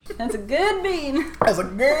That's a good bean. That's a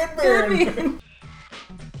good bean. Good bean.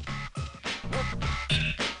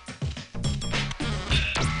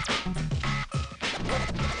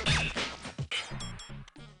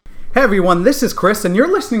 Hey everyone, this is Chris, and you're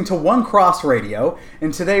listening to One Cross Radio,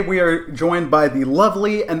 and today we are joined by the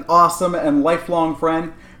lovely and awesome and lifelong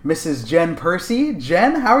friend, Mrs. Jen Percy.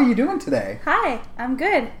 Jen, how are you doing today? Hi, I'm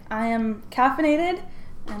good. I am caffeinated,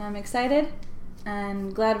 and I'm excited,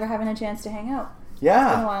 and glad we're having a chance to hang out. Yeah.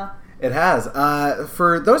 It's been a while. It has.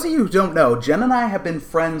 For those of you who don't know, Jen and I have been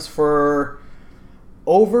friends for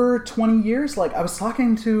over 20 years. Like, I was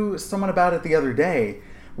talking to someone about it the other day,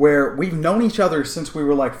 where we've known each other since we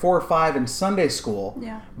were like 4 or 5 in Sunday school.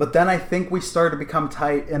 Yeah. But then I think we started to become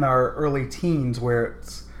tight in our early teens, where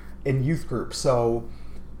it's in youth groups. So,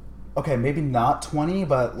 okay, maybe not 20,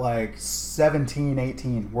 but like 17,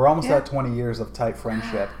 18. We're almost at 20 years of tight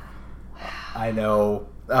friendship. I know.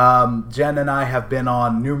 Jen and I have been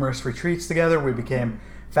on numerous retreats together. We became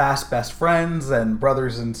fast best friends and brother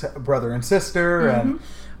and sister. Mm-hmm.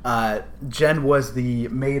 And Jen was the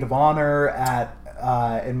maid of honor at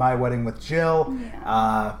in my wedding with Jill.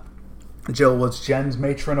 Yeah. Jill was Jen's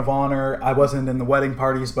matron of honor. I wasn't in the wedding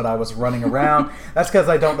parties, but I was running around. That's because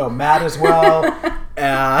I don't know Matt as well.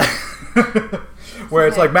 Where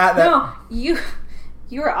it's like, Matt... No, you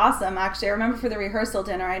were awesome, actually. I remember for the rehearsal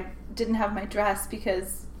dinner, I didn't have my dress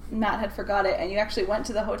because Matt had forgot it, and you actually went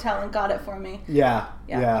to the hotel and got it for me. Yeah.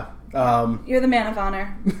 You're the man of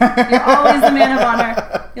honor. You're always the man of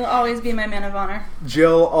honor. You'll always be my man of honor.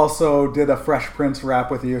 Jill also did a Fresh Prince rap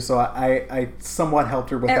with you, so I somewhat helped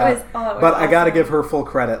her with that. But awesome. I got to give her full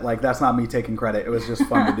credit. Like, that's not me taking credit. It was just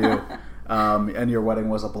fun to do. And your wedding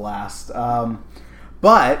was a blast.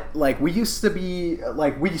 But, like, we used to be,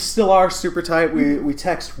 like, we still are super tight. We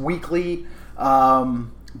text weekly.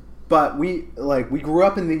 But we grew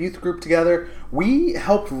up in the youth group together. We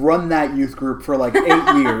helped run that youth group for like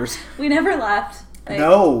 8 years. We never left.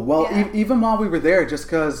 Even while we were there, just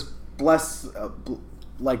because bless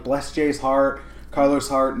Jay's heart, Carlos'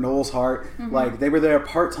 heart, Noel's heart, like they were there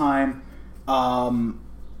part-time. And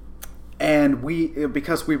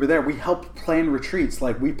because we were there, we helped plan retreats.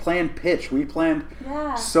 Like, we planned pitch. We planned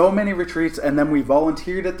so many retreats, and then we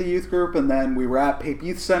volunteered at the youth group, and then we were at Pape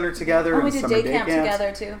Youth Center together. And we did day camp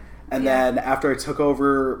together, too. And then after I took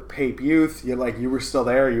over Pape Youth, you were still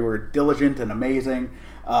there. You were diligent and amazing.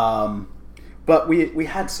 But we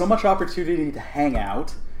had so much opportunity to hang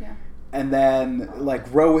out. Yeah. And then, like,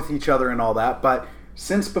 grow with each other and all that. But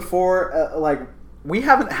since before, we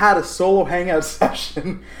haven't had a solo hangout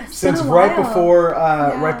session since right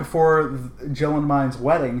before Jill and mine's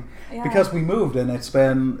wedding, because we moved, and that's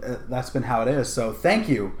been how it is. So thank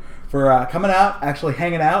you for coming out, actually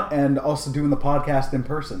hanging out, and also doing the podcast in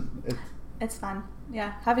person. It's fun.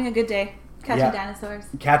 Yeah, having a good day. Catching dinosaurs.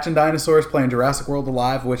 Catching dinosaurs, playing Jurassic World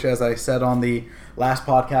Alive, which, as I said on the last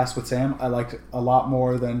podcast with Sam, I liked a lot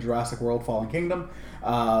more than Jurassic World Fallen Kingdom.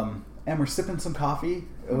 And we're sipping some coffee,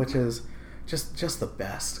 which is just the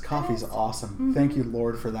best. Coffee's awesome. Mm-hmm. Thank you,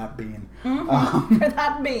 Lord, for that bean. Mm-hmm. For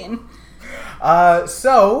that bean.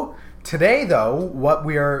 So, today, though, what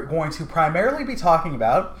we are going to primarily be talking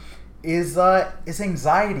about is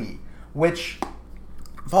anxiety, which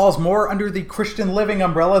falls more under the Christian living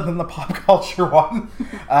umbrella than the pop culture one.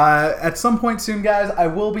 At some point soon, guys, I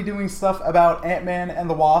will be doing stuff about Ant-Man and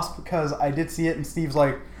the Wasp, because I did see it,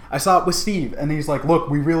 and I saw it with Steve, and he's like, look,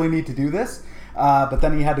 we really need to do this. But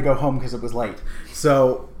then he had to go home because it was late.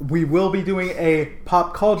 So we will be doing a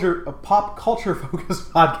pop culture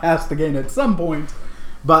focused podcast again at some point.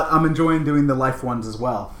 But I'm enjoying doing the life ones as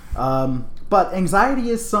well. But anxiety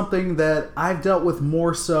is something that I've dealt with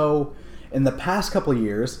more so in the past couple of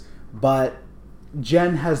years, but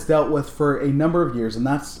Jen has dealt with for a number of years, and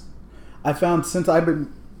I found since I've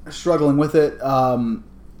been struggling with it,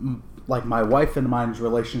 like my wife and mine's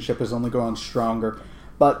relationship has only grown stronger,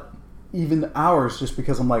 but even ours, just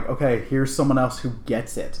because I'm like, okay, here's someone else who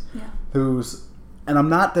gets it, and I'm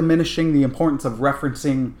not diminishing the importance of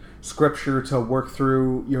referencing scripture to work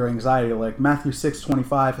through your anxiety. Like Matthew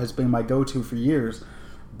 6:25 has been my go-to for years,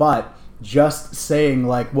 but just saying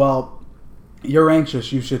like, well, you're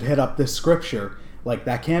anxious, you should hit up this scripture, like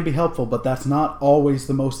that can be helpful, but that's not always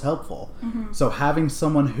the most helpful. Mm-hmm. So having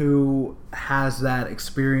someone who has that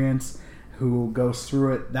experience, who goes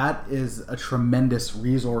through it, that is a tremendous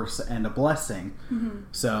resource and a blessing. Mm-hmm.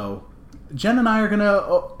 So Jen and I are going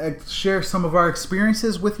to share some of our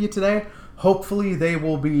experiences with you today. Hopefully they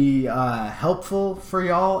will be helpful for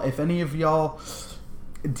y'all. If any of y'all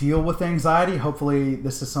deal with anxiety, hopefully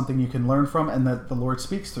this is something you can learn from and that the Lord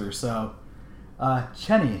speaks through. So,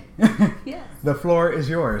 Chenny, yes. The floor is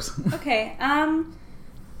yours. Okay.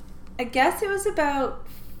 I guess it was about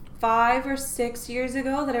 5 or 6 years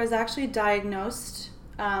ago that I was actually diagnosed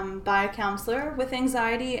by a counselor with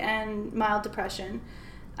anxiety and mild depression.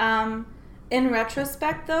 In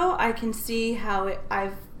retrospect, though, I can see how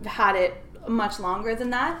I've had it much longer than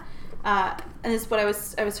that. And this is what I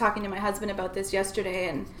was talking to my husband about this yesterday,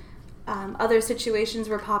 and other situations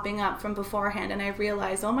were popping up from beforehand, and I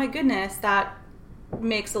realized, oh my goodness, that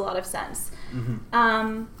makes a lot of sense.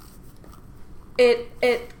 Mm-hmm.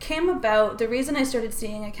 It came about, the reason I started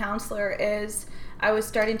seeing a counselor is I was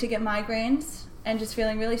starting to get migraines and just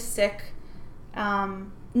feeling really sick.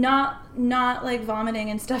 Not like vomiting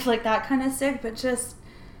and stuff like that kind of sick, but just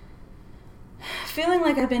feeling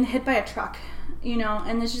like I've been hit by a truck,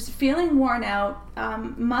 and it's just feeling worn out,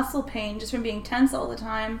 muscle pain just from being tense all the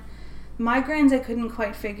time. Migraines, I couldn't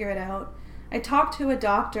quite figure it out. I talked to a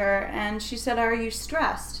doctor and she said, are you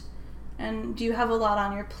stressed? And do you have a lot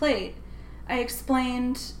on your plate? I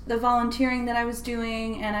explained the volunteering that I was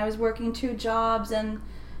doing, and I was working 2 jobs, and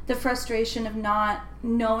the frustration of not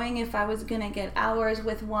knowing if I was going to get hours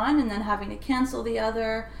with one and then having to cancel the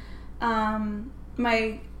other.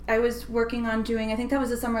 I was working on doing, I think that was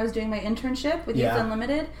the summer I was doing my internship with Youth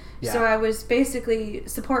Unlimited. Yeah. So I was basically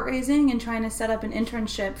support raising and trying to set up an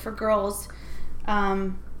internship for girls,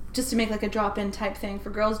 just to make like a drop-in type thing for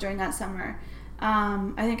girls during that summer.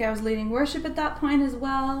 I think I was leading worship at that point as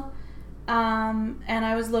well. And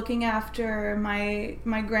I was looking after my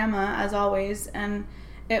grandma, as always, and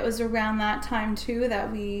it was around that time too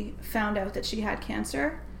that we found out that she had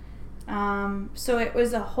cancer. So it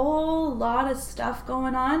was a whole lot of stuff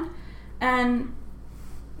going on, and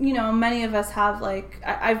many of us have, like,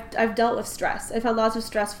 I've dealt with stress. I've had lots of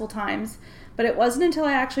stressful times, but it wasn't until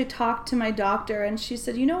I actually talked to my doctor and she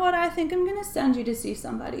said, you know what, I think I'm going to send you to see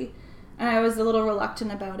somebody. And I was a little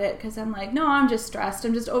reluctant about it because I'm like, no, I'm just stressed.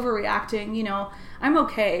 I'm just overreacting. I'm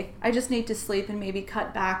okay. I just need to sleep and maybe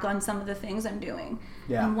cut back on some of the things I'm doing.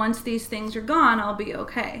 Yeah. And once these things are gone, I'll be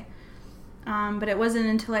okay. But it wasn't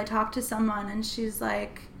until I talked to someone and she's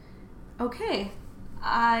like, okay,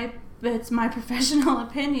 it's my professional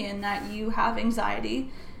opinion that you have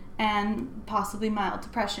anxiety and possibly mild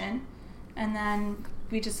depression. And then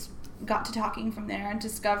we just got to talking from there and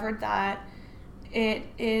discovered that it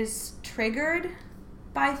is triggered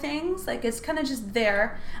by things. Like, it's kind of just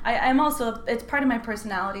there. I'm also, it's part of my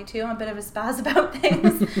personality too. I'm a bit of a spaz about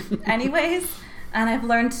things anyways. And I've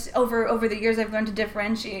learned over the years, I've learned to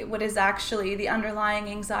differentiate what is actually the underlying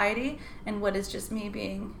anxiety and what is just me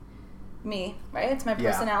being me, right? It's my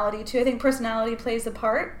personality too. I think personality plays a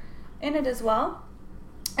part in it as well.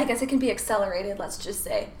 I guess it can be accelerated, let's just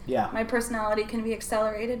say. Yeah. My personality can be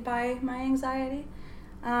accelerated by my anxiety.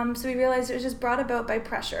 So we realized it was just brought about by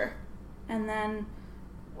pressure. And then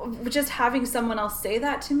just having someone else say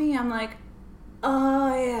that to me, I'm like,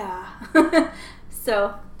 oh yeah.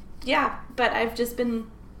 So yeah, but I've just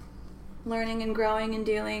been learning and growing and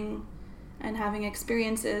dealing and having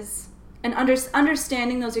experiences and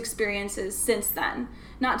understanding those experiences since then.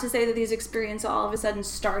 Not to say that these experiences all of a sudden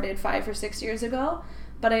started 5 or 6 years ago,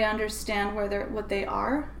 but I understand what they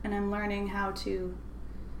are, and I'm learning how to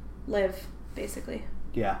live, basically.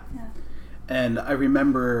 Yeah. And I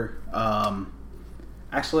remember, I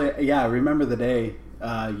remember the day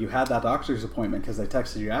you had that doctor's appointment, because I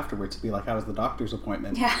texted you afterwards to be like, how was the doctor's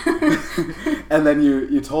appointment? Yeah. And then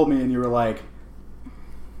you told me, and you were like,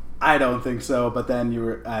 I don't think so. But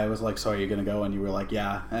then I was like, so are you going to go? And you were like,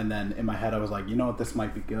 yeah. And then in my head, I was like, you know what, this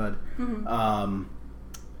might be good. Mm-hmm.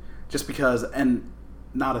 Just because, and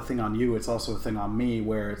not a thing on you, it's also a thing on me,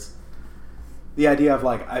 where it's the idea of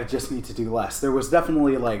like, I just need to do less. There was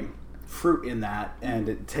definitely like fruit in that,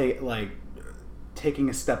 and taking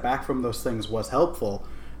a step back from those things was helpful.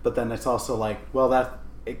 But then it's also like, well, that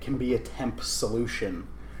it can be a temp solution,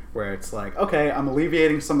 where it's like, okay, I'm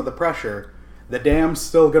alleviating some of the pressure. The dam's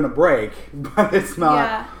still gonna break, but it's not.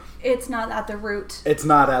 Yeah, it's not at the root. It's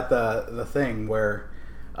not at the thing where,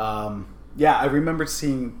 I remember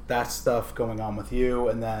seeing that stuff going on with you,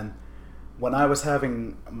 and then when I was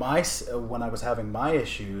having my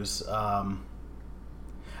issues, I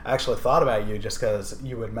actually thought about you just because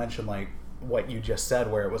you had mentioned like what you just said,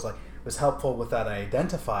 where it was like it was helpful with that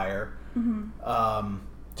identifier. Mm-hmm.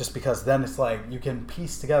 Just because then it's like you can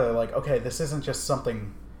piece together like, okay, this isn't just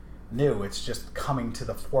something new, it's just coming to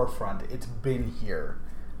the forefront. It's been here,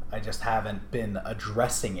 I just haven't been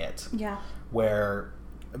addressing it. Yeah. Where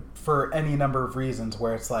for any number of reasons,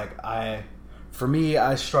 where it's like I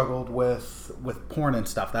struggled with porn and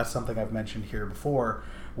stuff. That's something I've mentioned here before,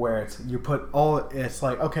 where it's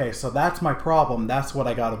like, okay, so that's my problem, that's what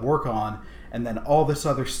I got to work on, and then all this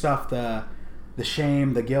other stuff, the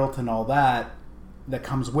shame, the guilt, and all that that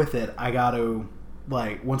comes with it, I got to,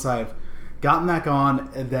 like, once I've gotten that gone,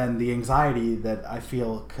 and then the anxiety that I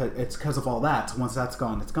feel, it's because of all that. So once that's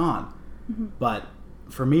gone, it's gone. Mm-hmm. But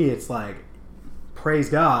for me, it's like, praise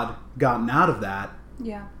God, gotten out of that.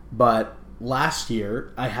 Yeah. But last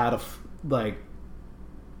year, I had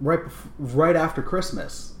right after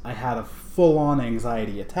Christmas, I had a full-on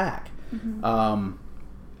anxiety attack. Mm-hmm.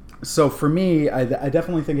 So for me, I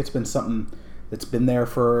definitely think it's been something that's been there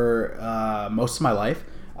for most of my life.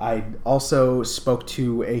 I also spoke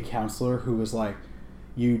to a counselor who was like,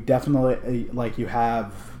 you definitely, like, you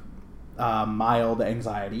have mild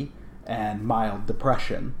anxiety and mild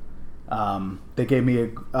depression. They gave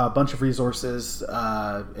me a bunch of resources,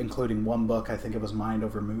 including one book, I think it was Mind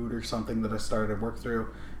Over Mood or something, that I started to work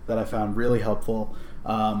through that I found really helpful.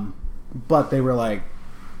 But they were like,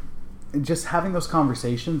 just having those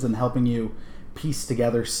conversations and helping you piece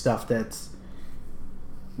together stuff that's,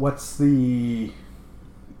 what's the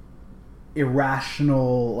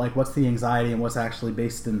irrational, like, what's the anxiety and what's actually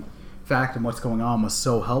based in fact and what's going on, was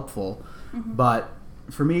so helpful. Mm-hmm. But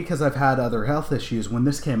for me, because I've had other health issues, when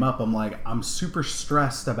this came up, I'm like, I'm super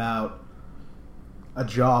stressed about a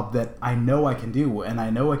job that I know I can do, and I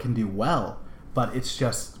know I can do well, but it's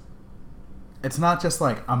not just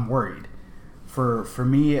like I'm worried. For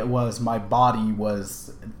me, it was, my body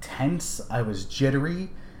was tense, I was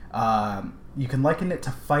jittery. You can liken it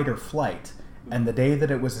to fight or flight. And the day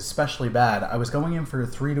that it was especially bad, I was going in for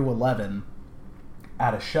 3 to 11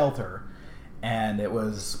 at a shelter, and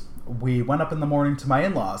we went up in the morning to my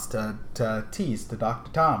in-laws, to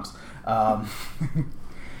Dr. Tom's,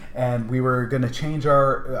 and we were going to change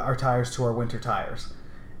our tires to our winter tires.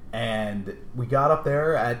 And we got up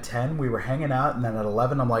there at 10, we were hanging out, and then at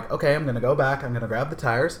 11, I'm like, okay, I'm going to go back, I'm going to grab the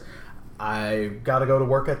tires, I got to go to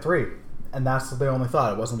work at 3. And that's the only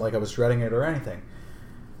thought. It wasn't like I was dreading it or anything.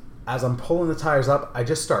 As I'm pulling the tires up, I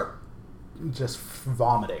just start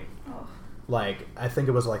vomiting. Oh. Like, I think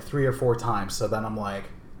it was like 3 or 4 times. So then I'm like,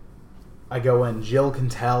 I go in, Jill can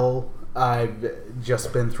tell I've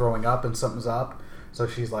just been throwing up and something's up. So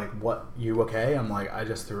she's like, what, you okay? I'm like, I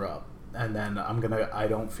just threw up. And then I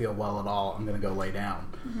don't feel well at all. I'm going to go lay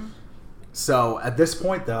down. Mm-hmm. So at this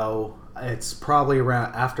point, though, it's probably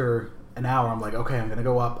around after an hour, I'm like, okay, I'm going to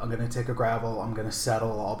go up. I'm going to take a gravel. I'm going to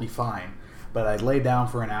settle. I'll be fine. But I laid down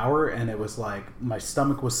for an hour, and it was like my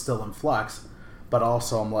stomach was still in flux, but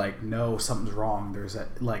also I'm like, no, something's wrong.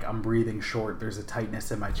 I'm breathing short. There's a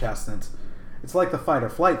tightness in my chest, and it's like the fight or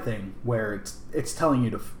flight thing where it's telling you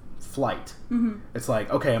to flight. Mm-hmm. It's like,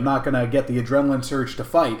 okay, I'm not gonna get the adrenaline surge to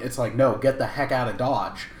fight. It's like, no, get the heck out of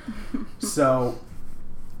Dodge. So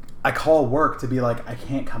I call work to be like, I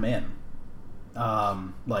can't come in.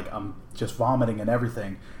 Like, I'm just vomiting and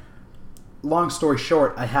everything. Long story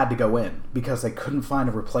short, I had to go in because they couldn't find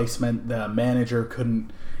a replacement. The manager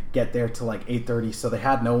couldn't get there till like 8:30, so they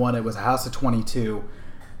had no one. It was a house of 22.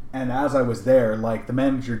 And as I was there, like, the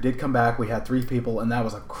manager did come back. We had 3 people, and that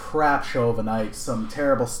was a crap show of a night. Some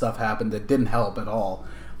terrible stuff happened that didn't help at all.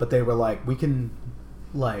 But they were like, we can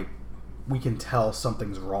tell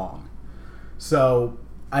something's wrong. So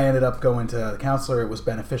I ended up going to the counselor. It was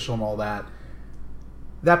beneficial and all that.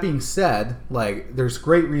 That being said, like, there's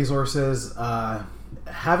great resources.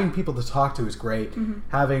 Having people to talk to is great. Mm-hmm.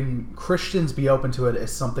 Having Christians be open to it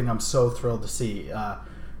is something I'm so thrilled to see.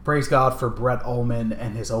 Praise God for Brett Ullman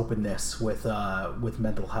and his openness with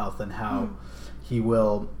mental health, and how he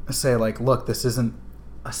will say, like, look, this isn't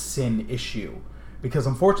a sin issue. Because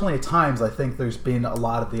unfortunately at times I think there's been a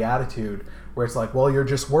lot of the attitude where it's like, well, you're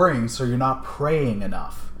just worrying, so you're not praying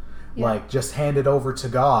enough. Yeah. Like, just hand it over to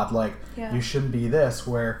God. Like, you shouldn't be this.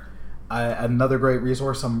 Where another great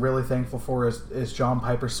resource I'm really thankful for is John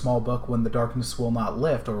Piper's small book, When the Darkness Will Not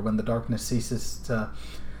Lift, or When the Darkness Ceases to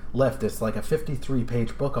Lift. It's like a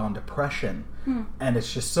 53-page book on depression. And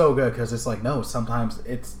it's just so good because it's like, no, sometimes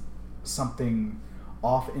it's something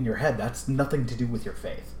off in your head. That's nothing to do with your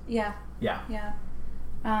faith. Yeah.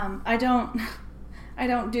 I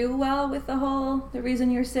don't do well with the reason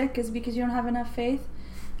you're sick is because you don't have enough faith.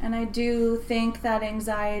 And I do think that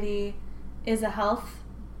anxiety is a health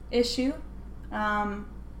issue. And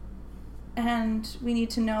we need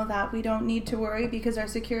to know that we don't need to worry because our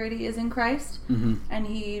security is in Christ. Mm-hmm. And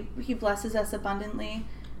He blesses us abundantly.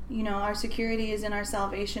 You know, our security is in our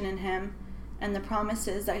salvation in Him and the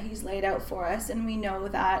promises that He's laid out for us. And we know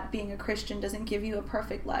that being a Christian doesn't give you a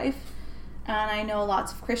perfect life. And I know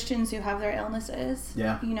lots of Christians who have their illnesses.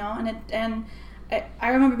 Yeah. You know, and I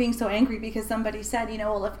remember being so angry because somebody said, you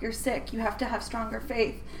know, well, if you're sick, you have to have stronger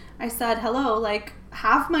faith. I said, hello, like,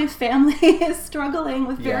 half my family is struggling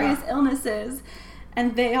with various illnesses,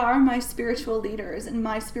 and they are my spiritual leaders and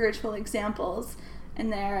my spiritual examples.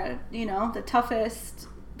 and they're, you know, the toughest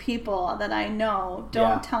people that I know,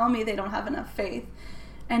 don't tell me they don't have enough faith.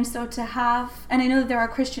 And so to have, and I know that there are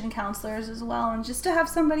Christian counselors as well, and just to have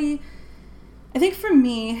somebody, I think for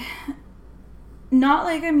me, not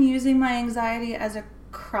like I'm using my anxiety as a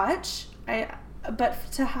crutch,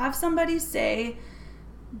 but to have somebody say,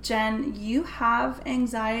 Jen, you have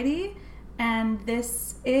anxiety, and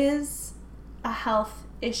this is a health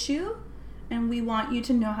issue, and we want you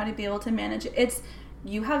to know how to be able to manage it.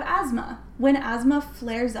 You have asthma. When asthma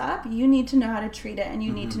flares up, you need to know how to treat it, and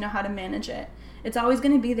you need to know how to manage it. It's always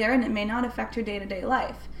going to be there, and it may not affect your day-to-day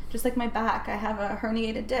life. Just like my back, I have a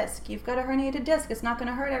herniated disc. You've got a herniated disc. It's not going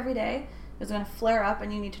to hurt every day. It's going to flare up,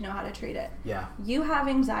 and you need to know how to treat it. Yeah. You have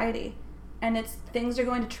anxiety, and things are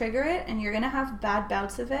going to trigger it, and you're going to have bad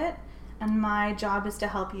bouts of it, and my job is to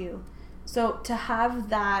help you. So to have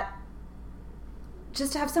that,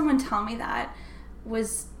 just to have someone tell me that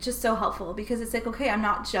was just so helpful, because it's like, okay, I'm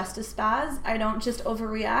not just a spaz. I don't just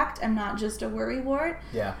overreact. I'm not just a worrywart.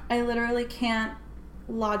 Yeah. I literally can't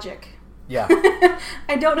logic. Yeah.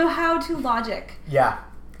 I don't know how to logic. Yeah.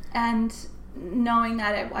 And knowing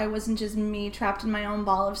that I wasn't just me trapped in my own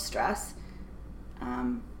ball of stress,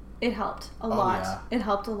 it helped a lot. Yeah. It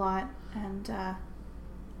helped a lot. And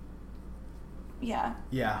yeah.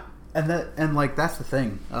 Yeah. And like, that's the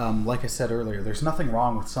thing. Like I said earlier, there's nothing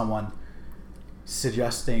wrong with someone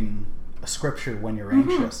suggesting a scripture when you're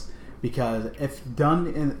anxious, because if done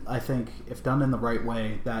in the right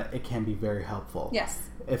way, that it can be very helpful. Yes.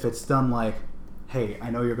 If it's done like, hey, I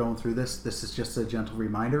know you're going through this is just a gentle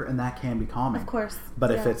reminder, and that can be calming. Of course.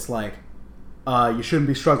 But if it's like, you shouldn't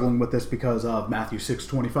be struggling with this because of Matthew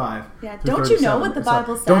 6:25. Yeah. Don't you know what the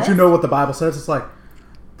Bible says? Don't you know what the Bible says? It's like,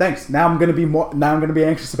 thanks. Now I'm going to be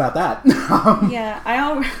anxious about that. Yeah, I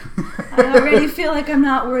already feel like I'm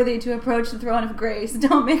not worthy to approach the throne of grace.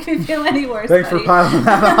 Don't make me feel any worse. Thanks buddy. for piling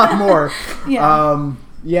that on more. Yeah.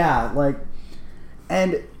 Yeah, like,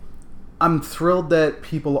 and I'm thrilled that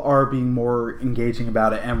people are being more engaging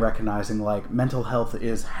about it and recognizing, like, mental health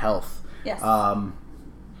is health. Yes.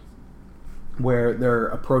 Where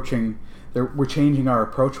we're changing our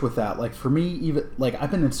approach with that. Like, for me, even, like,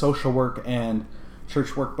 I've been in social work and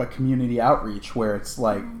church work, but community outreach, where it's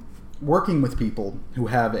like working with people who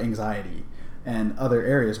have anxiety, and other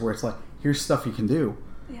areas where it's like, here's stuff you can do.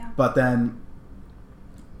 Yeah. But then,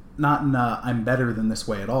 not in a I'm better than this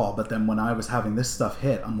way at all, but then when I was having this stuff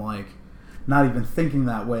hit, I'm like, not even thinking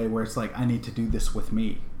that way, where it's like, I need to do this with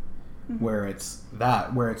me. Where it's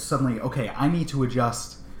suddenly, okay, I need to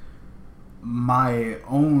adjust my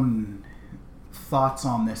own thoughts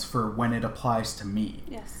on this for when it applies to me.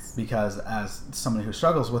 Yes. Because as somebody who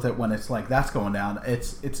struggles with it, when it's like that's going down,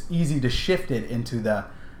 it's easy to shift it into the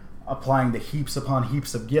applying the heaps upon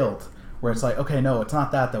heaps of guilt, where it's like, okay, no, it's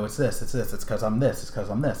not that though, it's this, it's because I'm this, it's because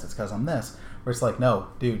I'm this, it's because I'm this. Where it's like, no,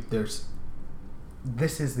 dude, this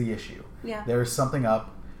is the issue. Yeah. There's something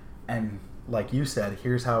up, and like you said,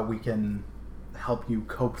 here's how we can help you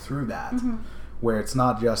cope through that. Where it's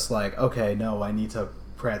not just like, okay, no, I need to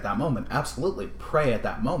pray at that moment. Absolutely, pray at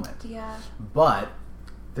that moment. Yeah. But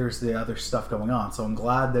there's the other stuff going on. So I'm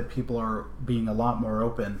glad that people are being a lot more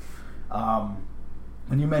open.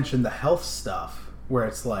 When you mentioned the health stuff, where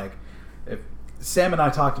it's like, if Sam and I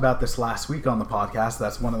talked about this last week on the podcast,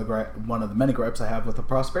 that's one of the many gripes I have with the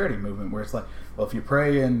prosperity movement, where it's like, well, if you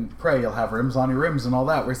pray, you'll have rims on your rims and all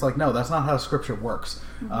that. Where it's like, no, that's not how Scripture works.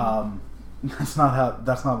 That's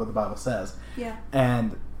not what the Bible says. Yeah.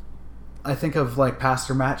 And I think of like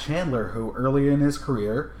Pastor Matt Chandler, who early in his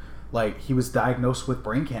career, like, he was diagnosed with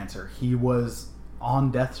brain cancer. He was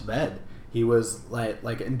on death's bed. He was like,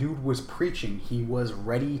 and dude was preaching. He was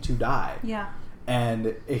ready to die. Yeah.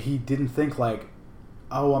 And he didn't think like,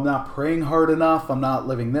 oh, I'm not praying hard enough. I'm not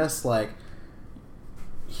living this. Like,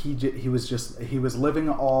 he was living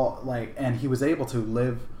all, like, and he was able to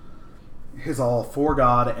live his all for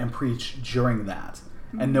God and preach during that.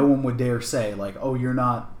 And no one would dare say like, oh, you're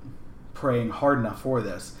not praying hard enough for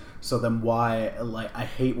this. So then why, like, I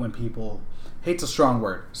hate when people, hate's a strong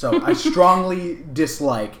word. So I strongly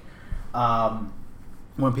dislike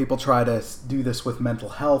when people try to do this with mental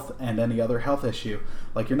health and any other health issue.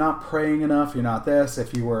 Like, you're not praying enough, you're not this.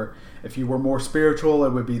 If you were more spiritual, it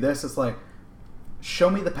would be this. It's like, show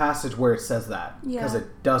me the passage where it says that. Because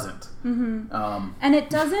it doesn't. And it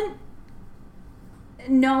doesn't,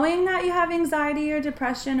 knowing that you have anxiety or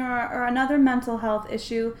depression or another mental health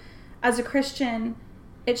issue, as a Christian,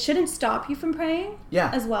 it shouldn't stop you from praying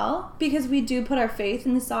as well, because we do put our faith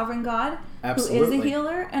in the sovereign God who is a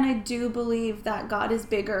healer, and I do believe that God is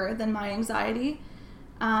bigger than my anxiety.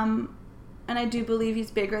 and I do believe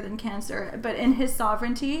he's bigger than cancer, but in his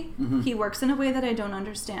sovereignty, he works in a way that I don't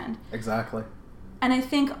understand. Exactly. And I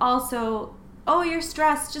think also, oh, you're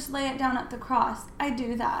stressed, just lay it down at the cross. I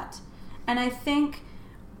do that. And I think,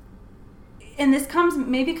 and this comes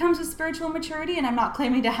with spiritual maturity, and I'm not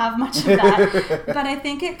claiming to have much of that, but I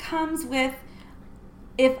think it comes with,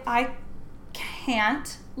 if I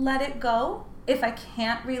can't let it go, if I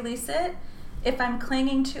can't release it, if I'm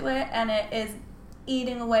clinging to it and it is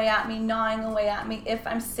eating away at me, gnawing away at me, if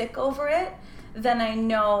I'm sick over it, then I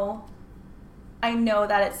know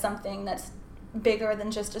that it's something that's bigger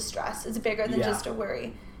than just a stress. It's bigger than just a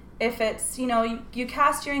worry. If it's, you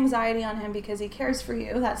cast your anxiety on him because he cares for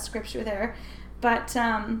you, that's scripture there. But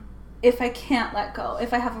if I can't let go,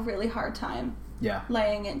 if I have a really hard time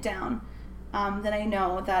laying it down, then I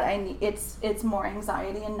know that it's more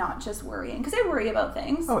anxiety and not just worrying. Because I worry about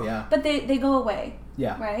things. Oh, yeah. But they go away.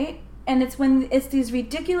 Yeah. Right? And it's when it's these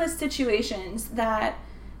ridiculous situations that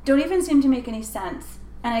don't even seem to make any sense.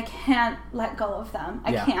 And I can't let go of them.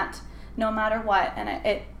 I can't, no matter what. And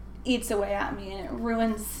it eats away at me. And it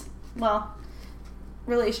ruins,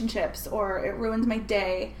 relationships. Or it ruins my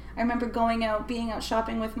day. I remember being out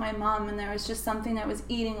shopping with my mom. And there was just something that was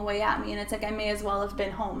eating away at me. And it's like I may as well have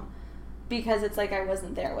been home. Because it's like I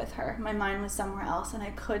wasn't there with her. My mind was somewhere else, and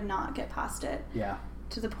I could not get past it. Yeah.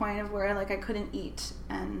 To the point of where, I couldn't eat.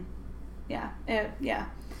 And,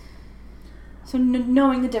 So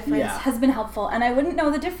knowing the difference has been helpful. And I wouldn't know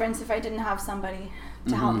the difference if I didn't have somebody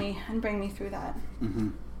to help me and bring me through that.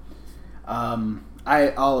 Mm-hmm.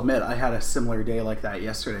 I'll admit, I had a similar day like that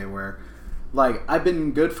yesterday where, I've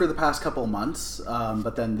been good for the past couple of months,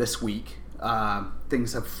 but then this week,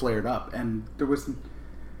 things have flared up. And there was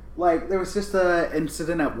just an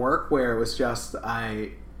incident at work where it was just,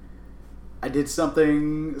 I did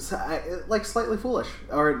something, slightly foolish.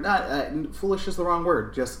 Or not, foolish is the wrong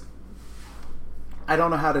word. Just, I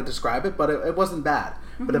don't know how to describe it, but it wasn't bad.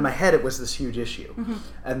 Mm-hmm. But in my head, it was this huge issue. Mm-hmm.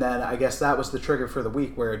 And then I guess that was the trigger for the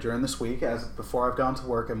week, where during this week, before I've gone to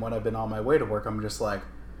work and when I've been on my way to work, I'm just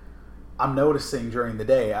I'm noticing during the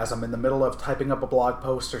day, as I'm in the middle of typing up a blog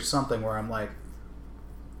post or something, where I'm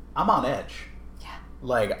I'm on edge.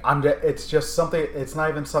 It's just something, it's not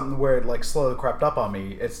even something where it slowly crept up on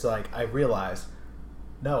me. It's I realize,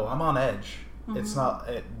 no, I'm on edge. Mm-hmm. It's not,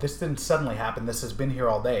 this didn't suddenly happen. This has been here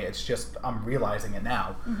all day. It's just, I'm realizing it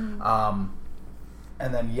now. Mm-hmm.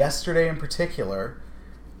 And then yesterday in particular,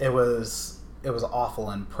 it was awful,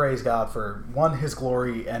 and praise God for, one, his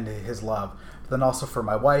glory and his love, but then also for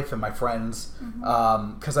my wife and my friends.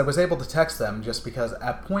 Mm-hmm. 'Cause I was able to text them just because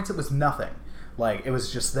at points it was nothing. It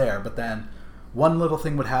was just there, but then one little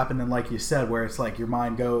thing would happen, and like you said, where it's your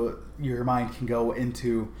mind can go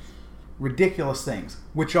into ridiculous things,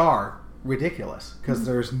 which are ridiculous, because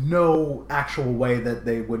there's no actual way that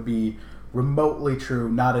they would be remotely true,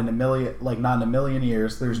 not in a million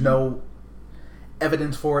years. There's no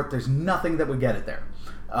evidence for it. There's nothing that would get it there.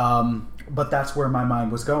 But that's where my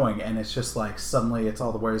mind was going, and it's just suddenly it's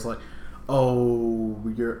all the worries oh,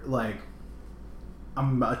 you're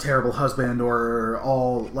I'm a terrible husband, or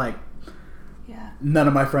all none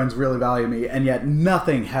of my friends really value me, and yet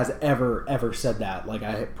nothing has ever said that.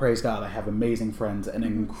 I praise God, I have amazing friends, an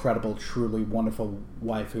incredible, truly wonderful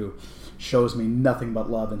wife who shows me nothing but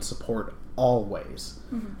love and support always.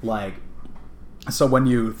 Mm-hmm. So when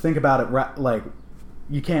you think about it,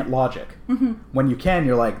 you can't logic. Mm-hmm. When you can,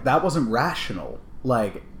 you're that wasn't rational.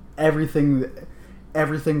 Everything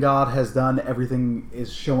God has done, everything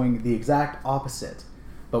is showing the exact opposite.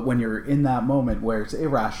 But when you're in that moment where it's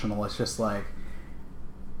irrational, it's just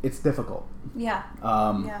it's difficult. Yeah.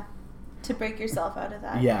 To break yourself out of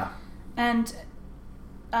that. Yeah. And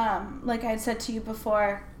like I said to you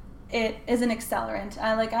before, it is an accelerant.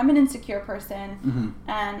 I'm an insecure person, mm-hmm.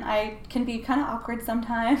 and I can be kind of awkward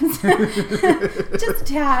sometimes. Just a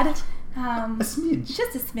tad. A smidge.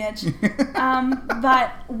 Just a smidge.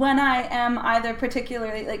 But when I am either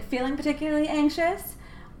particularly, feeling particularly anxious,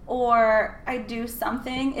 or I do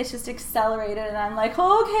something, it's just accelerated, and I'm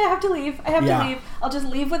oh, okay, I have to leave. To leave. I'll just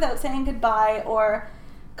leave without saying goodbye, or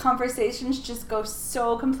conversations just go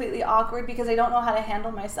so completely awkward because I don't know how to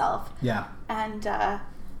handle myself. Yeah. And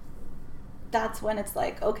that's when it's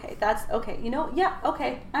okay, that's okay.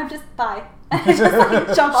 Okay, I'm just bye. I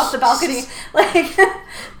just jump off the balcony.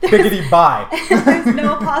 Biggity bye. There's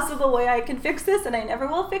no possible way I can fix this, and I never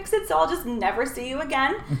will fix it, so I'll just never see you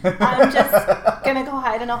again. I'm just gonna go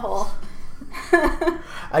hide in a hole.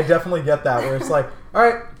 I definitely get that, where it's all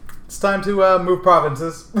right, it's time to move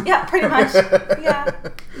provinces. Yeah, pretty much.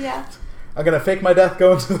 Yeah. I'm gonna fake my death,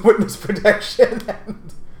 go into the witness protection,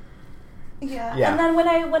 Yeah. And then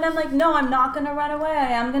when I'm like, no, I'm not going to run away.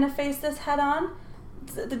 I am going to face this head on.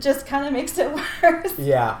 It just kind of makes it worse.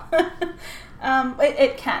 Yeah.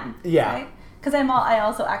 It can. Yeah. Right? Because I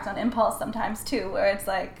also act on impulse sometimes too, where it's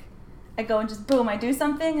like I go and just boom, I do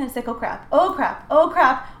something and it's like, oh crap, oh crap, oh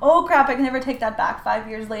crap, oh crap. I can never take that back 5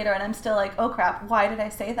 years later, and I'm still like, oh crap, why did I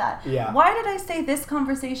say that? Yeah. Why did I say this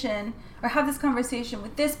conversation or have this conversation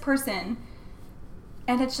with this person?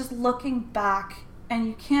 And it's just looking back, and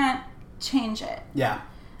you can't change it. Yeah.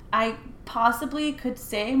 I possibly could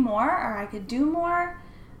say more, or I could do more.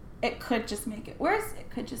 It could just make it worse.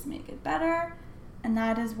 It could just make it better. And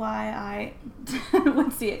that is why I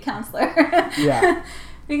would see a counselor. Yeah.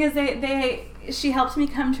 Because she helped me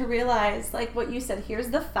come to realize, like what you said, here's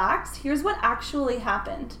the facts, here's what actually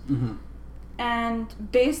happened. Mm-hmm.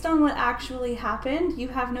 And based on what actually happened, you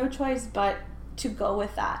have no choice but to go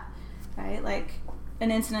with that, right? Like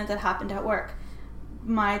an incident that happened at work.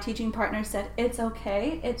 My teaching partner said, it's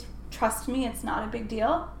okay, trust me, it's not a big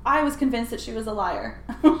deal. I was convinced that she was a liar.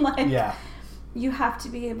 Like, yeah. You have to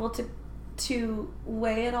be able to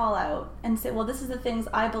weigh it all out and say, well, this is the things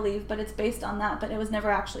I believe, but it's based on that, but it was never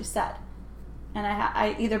actually said. And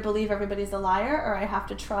I either believe everybody's a liar, or I have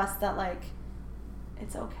to trust that, like,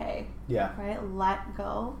 it's okay. Yeah. Right? Let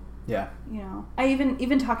go. Yeah. You know, I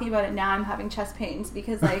even talking about it now, I'm having chest pains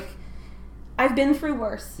because, like, I've been through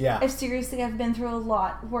worse. Yeah. I've been through a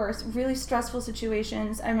lot worse, really stressful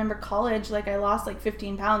situations. I remember college, like, I lost like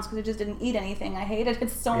 15 pounds because I just didn't eat anything. I hated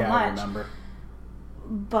it so much. I remember.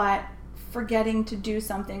 But forgetting to do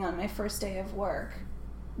something on my first day of work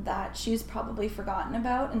that she's probably forgotten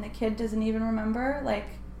about and the kid doesn't even remember, like,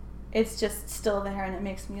 it's just still there, and it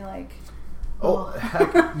makes me like,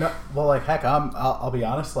 heck, no, well, like, heck, I'll be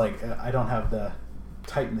honest, like, I don't have the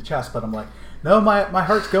tight in the chest, but I'm like, no, my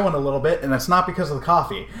heart's going a little bit, and it's not because of the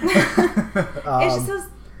coffee. It's just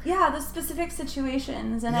those specific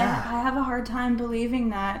situations, and I have a hard time believing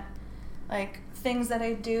that, like, things that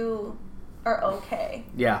I do are okay.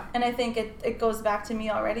 Yeah. And I think it goes back to me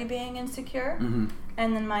already being insecure, mm-hmm.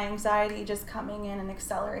 and then my anxiety just coming in and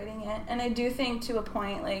accelerating it. And I do think to a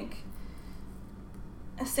point, like,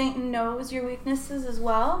 Satan knows your weaknesses as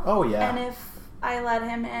well. Oh, yeah. And if I let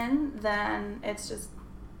him in, then it's just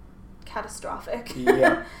catastrophic.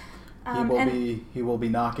 Yeah. He will be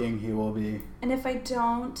knocking. He will be. And if I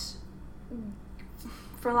don't,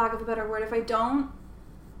 for lack of a better word, if I don't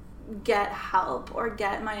get help or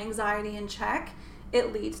get my anxiety in check,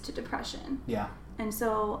 it leads to depression. Yeah. And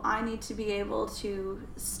so I need to be able to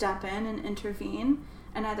step in and intervene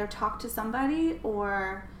and either talk to somebody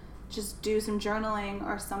or just do some journaling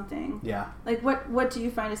or something. Yeah. Like, what do you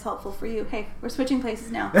find is helpful for you? Hey, we're switching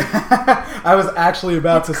places now. I was actually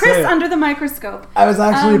about to say Chris under the microscope. I was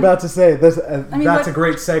actually about to say this. That's a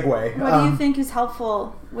great segue. What do you think is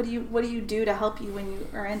helpful? What do you do to help you when you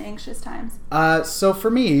are in anxious times? So for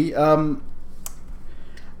me,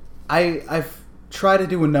 I've tried to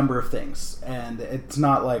do a number of things, and it's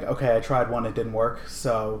not like, okay, I tried one, it didn't work,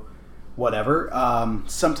 so whatever.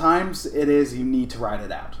 Sometimes it is you need to write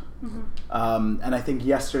it out. Mm-hmm. And I think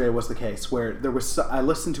yesterday was the case where I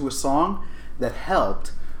listened to a song that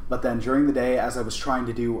helped, but then during the day, as I was trying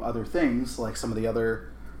to do other things, like some of the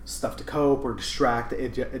other stuff to cope or distract,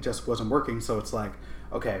 it just wasn't working. So it's like,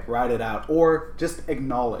 okay, write it out, or just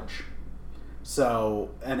acknowledge.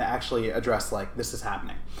 So, and actually address, like, this is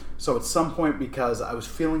happening. So at some point, because I was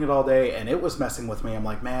feeling it all day and it was messing with me, I'm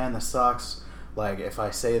like, man, this sucks. Like, if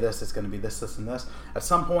I say this, it's going to be this, this, and this. At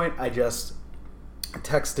some point, I just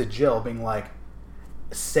texted Jill being like,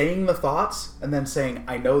 saying the thoughts and then saying,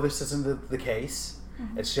 I know this isn't the case.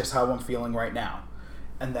 Mm-hmm. It's just how I'm feeling right now.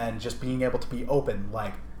 And then just being able to be open,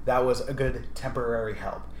 like, that was a good temporary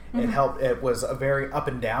help. Mm-hmm. It helped. It was a very up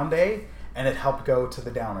and down day, and it helped go to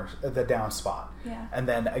the down spot. Yeah. And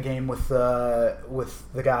then again with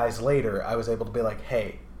the guys later, I was able to be like,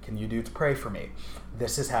 hey, can you dudes pray for me?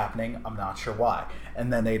 This is happening. I'm not sure why.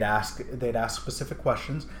 And then they'd ask specific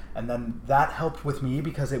questions, and then that helped with me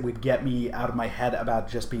because it would get me out of my head about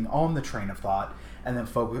just being on the train of thought, and then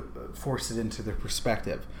force it into their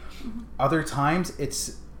perspective. Mm-hmm. Other times,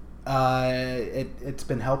 it's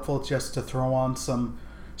been helpful just to throw on some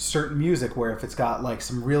certain music where if it's got like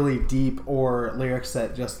some really deep or lyrics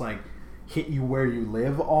that just like hit you where you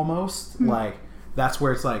live almost, like that's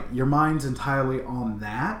where it's like your mind's entirely on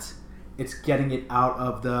that. It's getting it out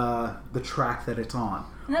of the track that it's on.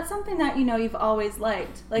 And that's something that, you know, you've always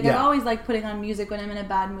liked. Like, I've always liked putting on music when I'm in a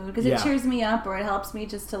bad mood because it cheers me up, or it helps me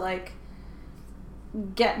just to, like,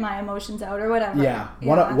 get my emotions out or whatever. Yeah.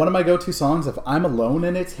 One of my go-to songs, if I'm alone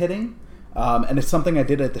and it's hitting, and it's something I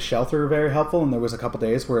did at the shelter, very helpful, and there was a couple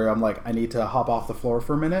days where I'm like, I need to hop off the floor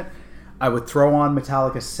for a minute. I would throw on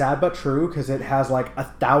Metallica's Sad But True because it has like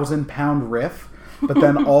 1,000-pound riff, but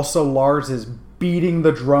then also Lars is beating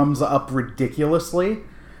the drums up ridiculously.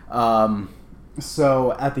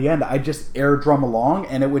 So at the end, I just air drum along,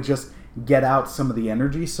 and it would just get out some of the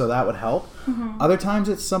energy, so that would help. Other times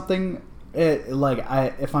it's something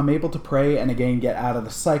if I'm able to pray and again get out of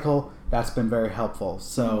the cycle, that's been very helpful.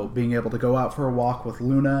 So being able to go out for a walk with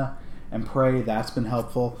Luna and pray, that's been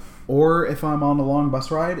helpful. Or if I'm on a long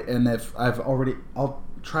bus ride, and if I'll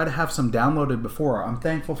try to have some downloaded before. I'm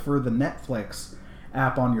thankful for the Netflix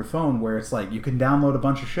app on your phone where it's like you can download a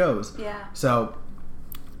bunch of shows. Yeah. So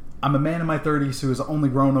I'm a man in my 30s who has only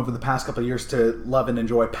grown over the past couple of years to love and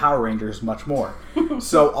enjoy Power Rangers much more.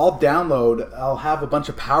 So I'll have a bunch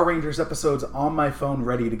of Power Rangers episodes on my phone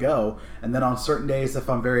ready to go. And then on certain days, if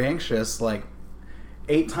I'm very anxious, like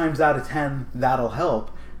 8 times out of 10, that'll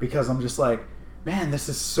help. Because I'm just like, man, this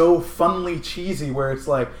is so funnily cheesy where it's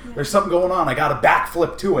like, there's something going on. I got a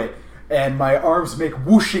backflip to it. And my arms make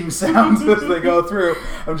whooshing sounds as they go through.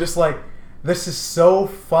 I'm just like, this is so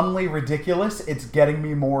funnily ridiculous, it's getting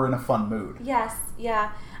me more in a fun mood. Yes,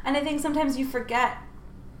 yeah. And I think sometimes you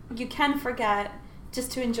can forget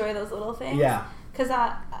just to enjoy those little things. Yeah. Because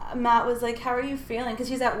Matt was like, how are you feeling? Because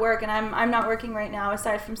he's at work, and I'm not working right now,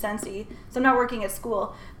 aside from Sensi. So I'm not working at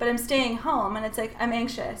school, but I'm staying home, and it's like, I'm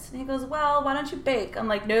anxious. And he goes, well, why don't you bake? I'm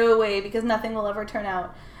like, no way, because nothing will ever turn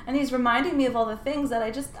out. And he's reminding me of all the things that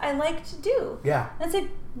I like to do. Yeah. And it's like,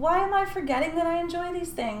 why am I forgetting that I enjoy these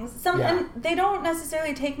things? And they don't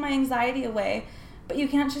necessarily take my anxiety away, but you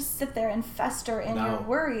can't just sit there and fester in your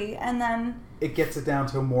worry, and then it gets it down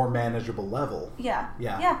to a more manageable level.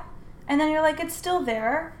 Yeah. And then you're like, it's still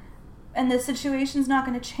there, and the situation's not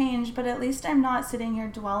going to change, but at least I'm not sitting here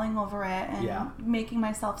dwelling over it and making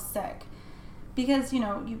myself sick. Because,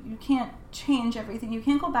 you can't change everything. You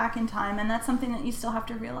can't go back in time, and that's something that you still have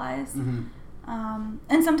to realize.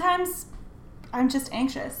 And sometimes I'm just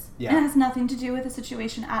anxious. Yeah. And it has nothing to do with the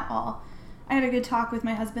situation at all. I had a good talk with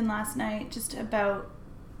my husband last night just about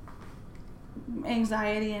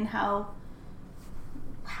anxiety and how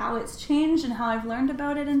it's changed and how I've learned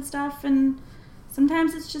about it and stuff. And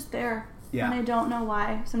sometimes it's just there. Yeah. And I don't know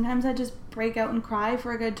why. Sometimes I just break out and cry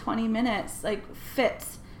for a good 20 minutes, like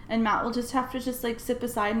fits. And Matt will just have to just like sit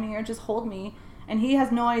beside me or just hold me. And he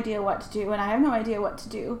has no idea what to do, and I have no idea what to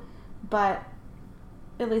do. But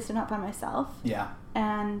at least I'm not by myself. Yeah.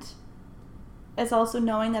 And it's also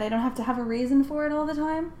knowing that I don't have to have a reason for it all the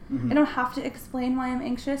time. I don't have to explain why I'm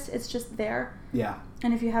anxious. It's just there. Yeah.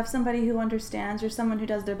 And if you have somebody who understands, or someone who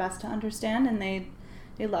does their best to understand, and they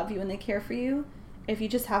love you and they care for you, if you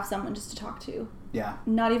just have someone just to talk to. Yeah.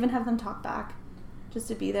 Not even have them talk back. Just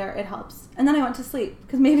to be there, it helps. And then I went to sleep,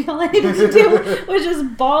 because maybe all I needed to do was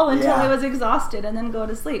just bawl until I was exhausted and then go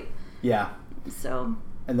to sleep. Yeah. So.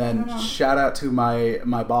 And then shout out to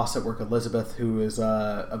my boss at work, Elizabeth, who is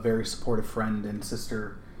a very supportive friend and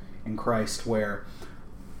sister in Christ, where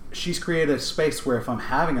she's created a space where if I'm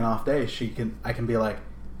having an off day, I can be like,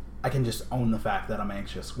 I can just own the fact that I'm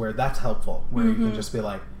anxious, where that's helpful, where you can just be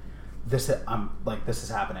like, this is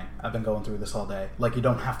happening. I've been going through this all day. Like, you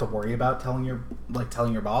don't have to worry about telling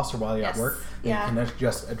your boss or while you're at work. You can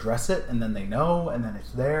just address it, and then they know, and then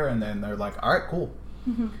it's there, and then they're like, all right, cool.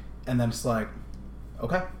 And then it's like,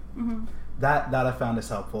 okay. That I found is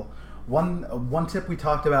helpful. One tip we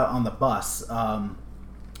talked about on the bus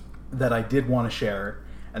that I did want to share,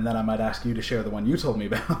 and then I might ask you to share the one you told me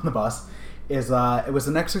about on the bus, is it was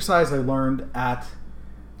an exercise I learned at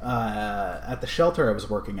the shelter I was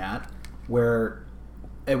working at, where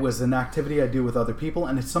it was an activity I do with other people,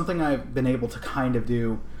 and it's something I've been able to kind of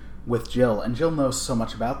do with Jill. And Jill knows so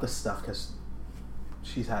much about this stuff because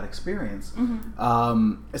she's had experience.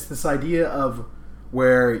 It's this idea of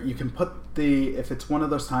where you can put if it's one of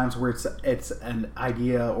those times where it's an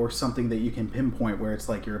idea or something that you can pinpoint where it's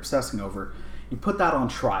like you're obsessing over, you put that on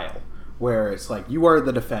trial, where it's like you are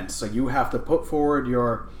the defense, so you have to put forward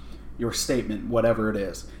your statement, whatever it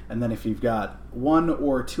is. And then if you've got 1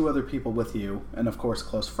 or 2 other people with you, and of course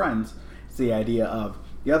close friends, it's the idea of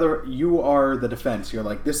you are the defense. You're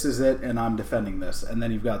like, this is it, and I'm defending this. And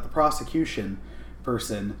then you've got the prosecution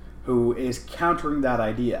person who is countering that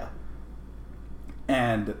idea.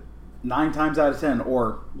 And 9 times out of 10,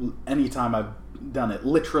 or any time I've done it,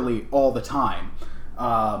 literally all the time,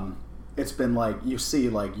 it's been like, you see,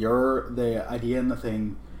 like, the idea and the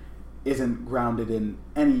thing isn't grounded in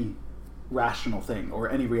any rational thing or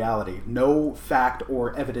any reality. No fact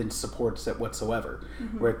or evidence supports it whatsoever.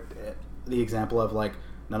 Where the example of, like,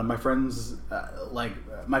 none of my friends,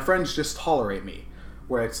 my friends just tolerate me.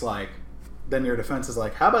 Where it's like, then your defense is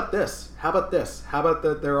like, how about this? How about this? How about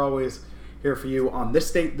that they're always, here for you on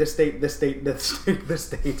this date, this date, this date, this date, this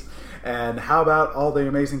date. And how about all the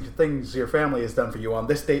amazing things your family has done for you on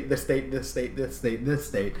this date, this date, this date, this date, this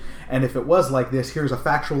date. And if it was like this, here's a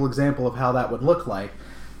factual example of how that would look like.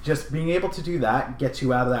 Just being able to do that gets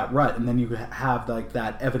you out of that rut, and then you have like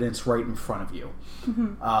that evidence right in front of you.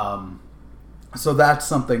 Mm-hmm. So that's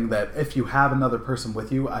something that if you have another person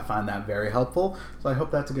with you, I find that very helpful. So I hope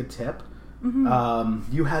that's a good tip.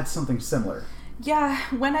 Mm-hmm. You had something similar. Yeah,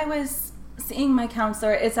 when I was seeing my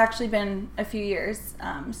counselor, it's actually been a few years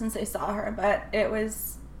since I saw her, but it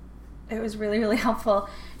was really, really helpful.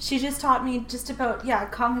 She just taught me just about,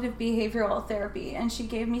 cognitive behavioral therapy, and she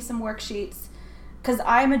gave me some worksheets, because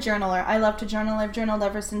I'm a journaler. I love to journal. I've journaled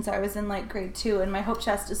ever since I was in like grade 2, and my hope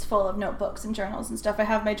chest is full of notebooks and journals and stuff. I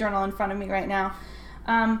have my journal in front of me right now.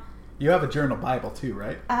 You have a journal Bible too,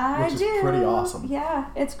 right? Which is pretty awesome. Yeah,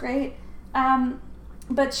 it's great.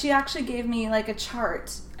 But she actually gave me like a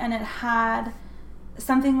chart, and it had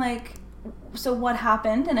something like, so what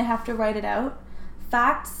happened, and I have to write it out,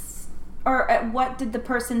 facts, or what did the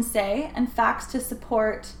person say, and facts to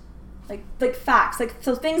support, like facts, like,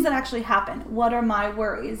 so things that actually happened. What are my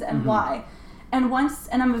worries and why? And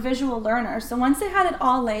I'm a visual learner, so once I had it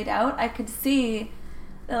all laid out, I could see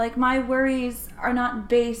that like my worries are not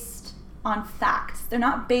based on facts. They're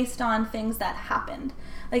not based on things that happened.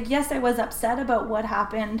 Like, yes, I was upset about what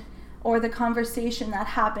happened, or the conversation that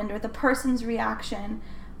happened, or the person's reaction,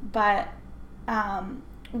 but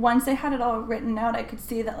once I had it all written out, I could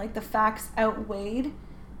see that like the facts outweighed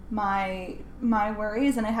my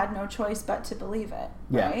worries, and I had no choice but to believe it.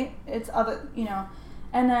 Right? It's other,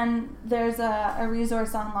 and then there's a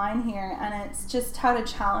resource online here, and it's just how to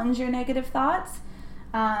challenge your negative thoughts.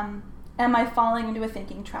 Am I falling into a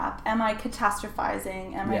thinking trap? Am I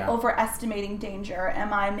catastrophizing? Am I overestimating danger?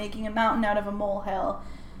 Am I making a mountain out of a molehill?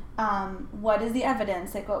 What is the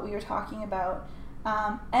evidence, like what we were talking about?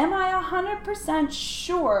 Am I 100%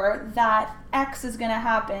 sure that X is going to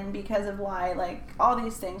happen because of Y? Like all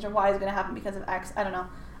these things, or Y is going to happen because of X. I don't know.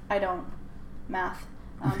 I don't math.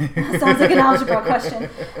 Sounds like an algebra question.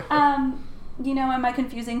 Am I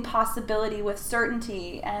confusing possibility with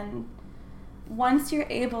certainty? And once you're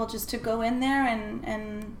able just to go in there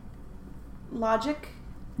and logic,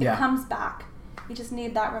 it comes back. You just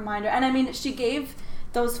need that reminder. And I mean, she gave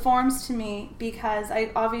those forms to me because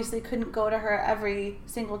I obviously couldn't go to her every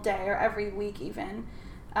single day or every week even.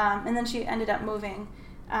 And then she ended up moving.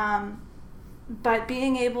 But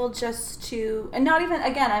being able just to, and not even,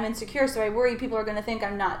 again, I'm insecure, so I worry people are going to think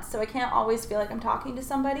I'm nuts. So I can't always feel like I'm talking to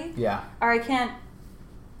somebody. Yeah. Or I can't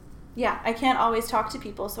always talk to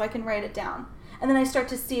people, so I can write it down. And then I start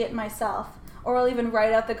to see it myself. Or I'll even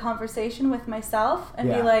write out the conversation with myself and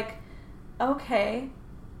be like, okay,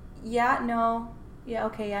 no,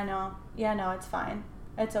 it's fine.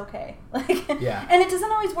 It's okay. And it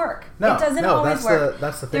doesn't always work. No, it doesn't always work.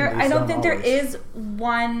 That's the thing. I don't think there is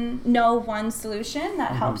one solution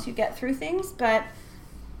that helps you get through things, but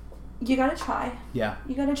you got to try. Yeah.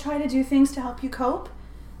 You got to try to do things to help you cope.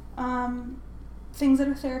 Things that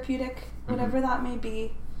are therapeutic, whatever that may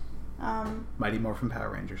be. Mighty Morphin Power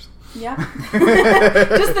Rangers. Yeah.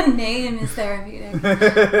 Just the name is therapeutic.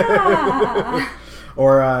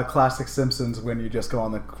 Or classic Simpsons, when you just go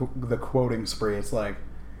on the quoting spree, it's like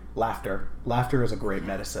laughter. Laughter is a great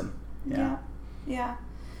medicine. Yeah.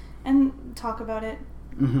 And talk about it.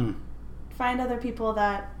 Mm-hmm. Find other people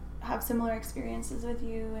that have similar experiences with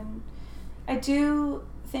you, and I do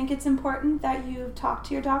think it's important that you talk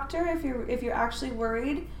to your doctor if you're actually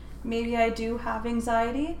worried. Maybe I do have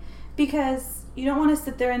anxiety, because you don't want to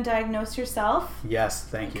sit there and diagnose yourself. Yes,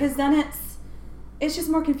 thank you. Because then it's just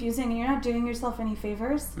more confusing, and you're not doing yourself any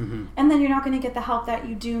favors. Mm-hmm. And then you're not going to get the help that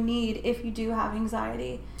you do need if you do have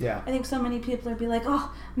anxiety. Yeah. I think so many people would be like,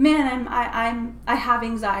 "Oh man, I have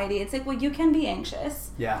anxiety." It's like, well, you can be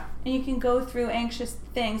anxious. Yeah. And you can go through anxious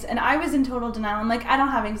things. And I was in total denial. I'm like, I don't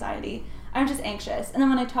have anxiety. I'm just anxious. And then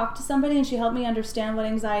when I talked to somebody and she helped me understand what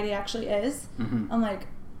anxiety actually is, I'm like,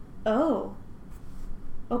 oh,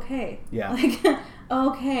 okay. Yeah. Like,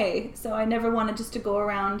 okay. So I never wanted just to go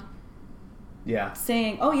around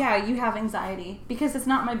saying, oh yeah, you have anxiety, because it's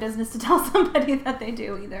not my business to tell somebody that they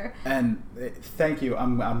do either. And thank you.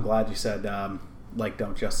 I'm glad you said,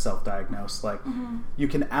 don't just self-diagnose. Like, you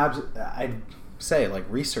can I'd say, like,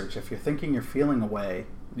 research. If you're thinking you're feeling a way,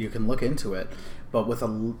 you can look into it. But with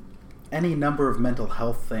any number of mental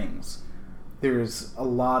health things, there's a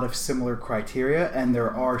lot of similar criteria, and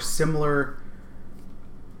there are similar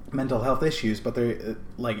mental health issues, but they're,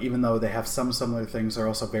 like, even though they have some similar things, they're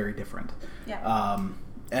also very different. Yeah.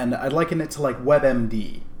 and I liken it to like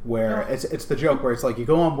WebMD, where it's the joke where it's like you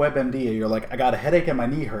go on WebMD and you're like, I got a headache and my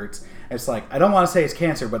knee hurts. And it's like, I don't want to say it's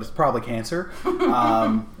cancer, but it's probably cancer.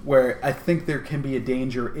 Where I think there can be a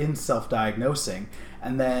danger in self-diagnosing.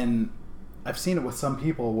 And then I've seen it with some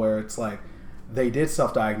people where it's like they did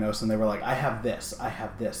self-diagnose and they were like, I have this.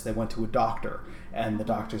 They went to a doctor and the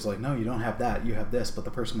doctor's like, no, you don't have that. You have this. But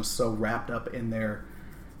the person was so wrapped up in their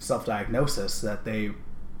self-diagnosis that they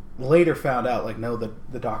later found out like, no,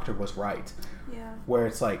 the doctor was right. Yeah. Where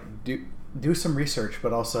it's like, do some research,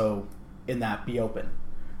 but also in that be open.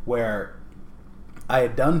 Where I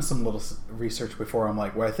had done some little research before, I'm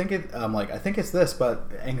like, I think it's this,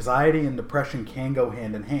 but anxiety and depression can go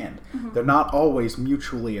hand in hand. Mm-hmm. They're not always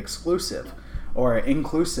mutually exclusive or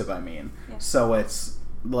inclusive, I mean. Yeah. So it's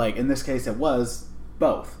like, in this case, it was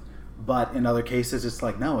both. But in other cases, it's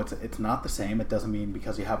like, no, it's not the same. It doesn't mean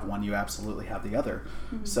because you have one, you absolutely have the other.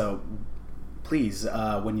 Mm-hmm. So please,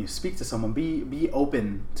 when you speak to someone, be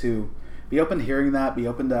open to hearing that, be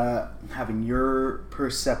open to having your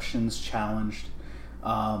perceptions challenged,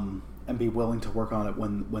 and be willing to work on it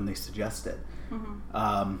when they suggest it.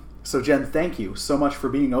 Mm-hmm. So Jen, thank you so much for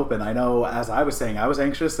being open. I know, as I was saying, I was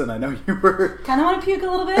anxious, and I know you were kind of want to puke a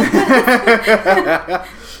little bit.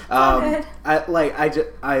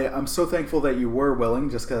 I'm so thankful that you were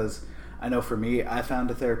willing, just because I know for me, I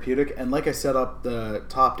found it therapeutic. And like I said up the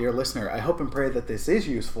top, dear listener, I hope and pray that this is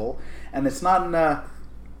useful, and it's not in a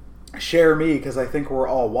share me because I think we're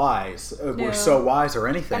all wise. No. We're so wise or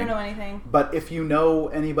anything. I don't know anything. But if you know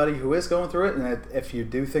anybody who is going through it, and if you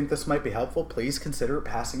do think this might be helpful, please consider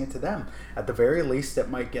passing it to them. At the very least, it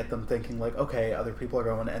might get them thinking like, okay, other people are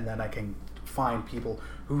going, and then I can find people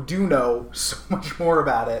who do know so much more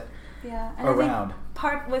about it. Yeah, and around. I think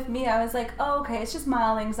part with me, I was like, oh, okay, it's just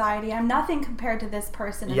mild anxiety. I'm nothing compared to this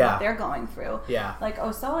person and what they're going through. Yeah. Like,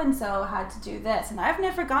 oh, so-and-so had to do this, and I've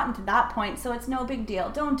never gotten to that point, so it's no big deal.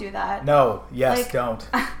 Don't do that. No, yes, don't.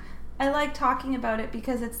 I like talking about it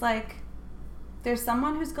because it's like, there's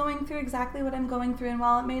someone who's going through exactly what I'm going through, and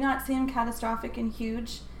while it may not seem catastrophic and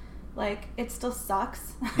huge, like, it still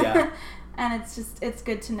sucks. Yeah. And it's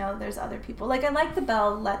good to know there's other people. Like, I like the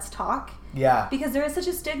Bell Let's Talk. Yeah. Because there is such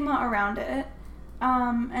a stigma around it.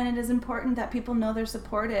 And it is important that people know they're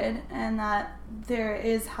supported and that there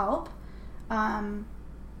is help.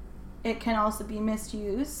 It can also be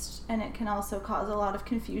misused, and it can also cause a lot of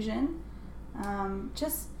confusion.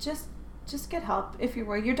 Just get help if you're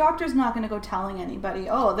worried. Your doctor's not going to go telling anybody,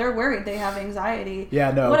 oh, they're worried they have anxiety.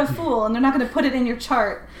 Yeah, no. What a fool. And they're not going to put it in your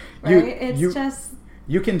chart, right?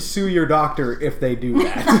 You can sue your doctor if they do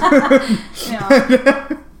that.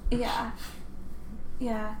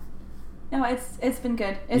 Yeah. No, it's been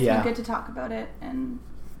good. It's been good to talk about it and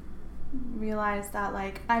realize that,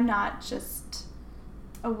 like, I'm not just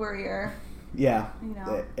a worrier. Yeah. You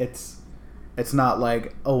know. It's not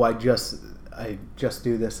like, oh, I just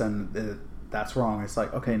do this and that's wrong. It's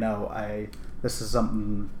like, okay, no, this is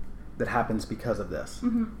something that happens because of this,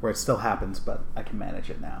 mm-hmm. where it still happens, but I can manage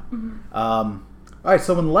it now. Mm-hmm. All right,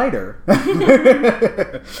 so in lighter,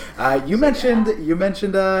 you mentioned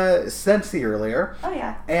Scentsy earlier. Oh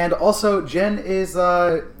yeah. And also Jen is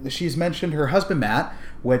she's mentioned her husband Matt,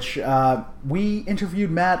 which we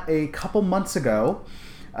interviewed Matt a couple months ago.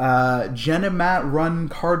 Jen and Matt run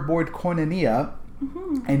Cardboard Koinonia,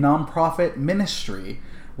 mm-hmm. a nonprofit ministry,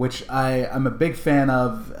 which I'm a big fan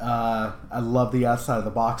of. I love the Outside of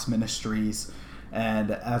the Box ministries.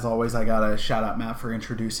 And as always, I gotta shout out Matt for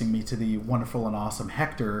introducing me to the wonderful and awesome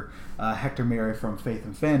Hector Mary from Faith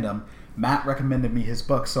and Fandom. Matt recommended me his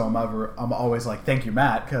book, so I'm always like, thank you,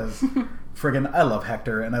 Matt, because friggin' I love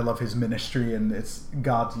Hector and I love his ministry, and it's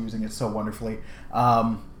God's using it so wonderfully.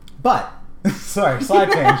 But sorry,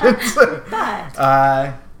 side tangents. So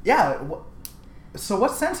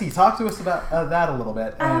what's Scentsy? Talk to us about that a little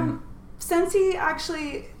bit. Scentsy,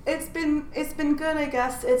 actually, it's been good, I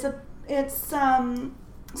guess. So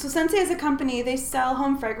Scentsy is a company. They sell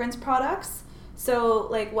home fragrance products. So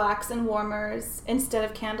like wax and warmers instead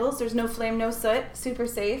of candles. There's no flame, no soot. Super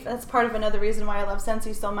safe. That's part of another reason why I love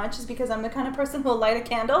Scentsy so much, is because I'm the kind of person who will light a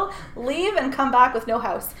candle, leave, and come back with no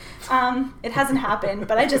house. It hasn't happened,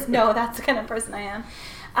 but I just know that's the kind of person I am.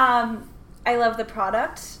 I love the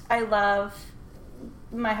product. I love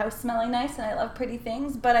my house smelling nice, and I love pretty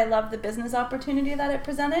things, but I love the business opportunity that it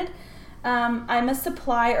presented. I'm a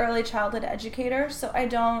supply early childhood educator, so I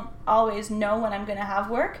don't always know when I'm going to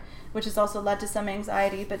have work, which has also led to some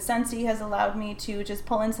anxiety. But Scentsy has allowed me to just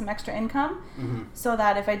pull in some extra income, mm-hmm. so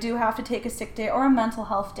that if I do have to take a sick day or a mental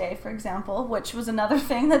health day, for example, which was another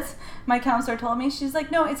thing that my counselor told me, she's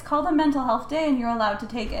like, no, it's called a mental health day and you're allowed to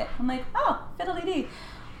take it. I'm like, oh, fiddly-dee.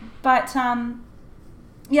 But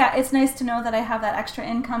yeah, it's nice to know that I have that extra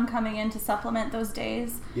income coming in to supplement those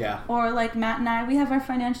days. Yeah. Or like Matt and I, we have our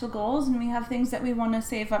financial goals and we have things that we want to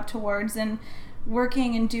save up towards, and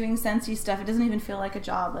working and doing Scentsy stuff, it doesn't even feel like a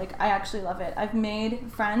job. Like, I actually love it. I've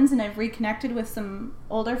made friends and I've reconnected with some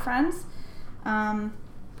older friends. I've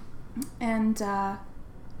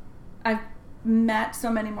met so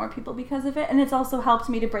many more people because of it, and it's also helped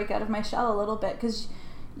me to break out of my shell a little bit, because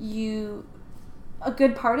a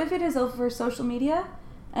good part of it is over social media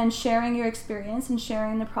and sharing your experience and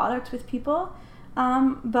sharing the product with people,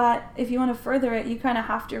 but if you want to further it, you kind of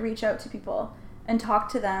have to reach out to people and talk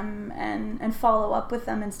to them and follow up with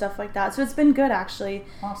them and stuff like that. So it's been good, actually.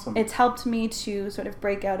 Awesome. It's helped me to sort of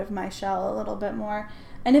break out of my shell a little bit more.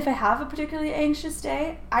 And if I have a particularly anxious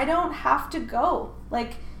day, I don't have to go.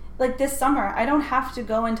 Like this summer, I don't have to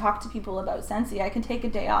go and talk to people about Scentsy. I can take a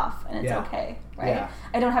day off and it's okay, right? Yeah.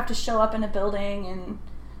 I don't have to show up in a building and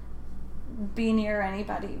be near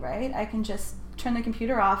anybody, right? I can just turn the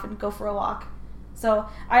computer off and go for a walk. So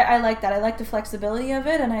I like that. I like the flexibility of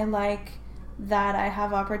it, and I like that I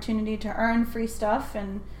have opportunity to earn free stuff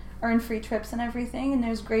and earn free trips and everything, and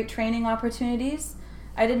there's great training opportunities.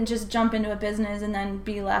 I didn't just jump into a business and then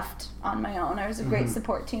be left on my own. There was a great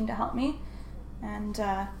support team to help me. And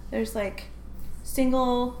there's like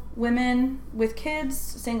single women with kids,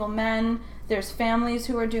 single men, there's families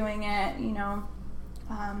who are doing it, you know,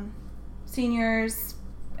 seniors,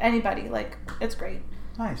 anybody, like, it's great.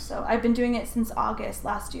 Nice. So I've been doing it since August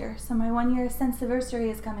last year, so my 1 year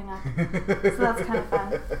Sensiversary is coming up. So that's kind of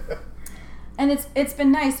fun. And it's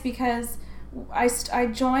been nice because I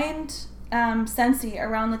joined Scentsy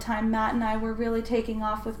around the time Matt and I were really taking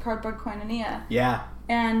off with Cardboard Koinonia. Yeah.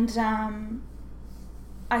 And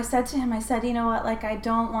I said to him, you know what, like, I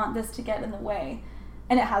don't want this to get in the way.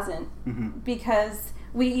 And it hasn't. Mm-hmm. Because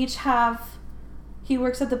we each have, he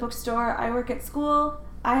works at the bookstore, I work at school,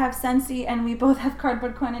 I have Scentsy, and we both have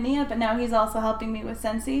Cardboard Koinonia, but now he's also helping me with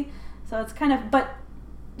Scentsy. So it's kind of, but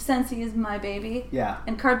Scentsy is my baby. Yeah.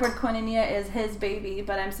 And Cardboard Koinonia is his baby,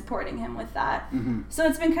 but I'm supporting him with that. Mm-hmm. So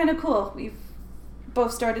it's been kind of cool. We've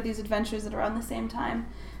both started these adventures at around the same time.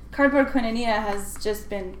 Cardboard Koinonia has just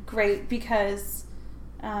been great because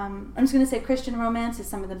I'm just going to say Christian Romance is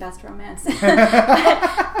some of the best romance.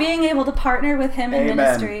 Being able to partner with him in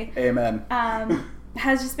ministry. Amen.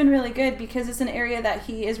 Has just been really good because it's an area that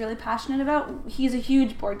he is really passionate about. He's a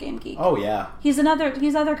huge board game geek. Oh, yeah. He's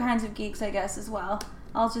other kinds of geeks, I guess, as well.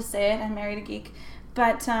 I'll just say it. I married a geek.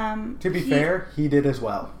 But to be fair, he did as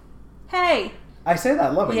well. Hey. I say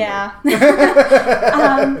that lovingly. Yeah.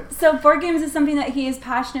 So board games is something that he is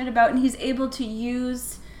passionate about, and he's able to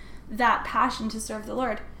use that passion to serve the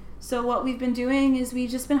Lord. So what we've been doing is we've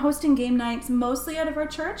just been hosting game nights, mostly out of our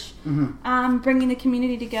church, bringing the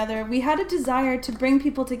community together. We had a desire to bring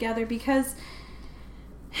people together because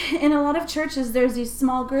in a lot of churches there's these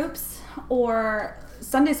small groups or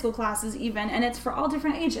Sunday school classes even, and it's for all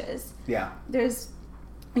different ages. Yeah. There's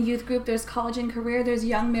a youth group, there's college and career, there's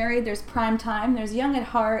young married, there's prime time, there's young at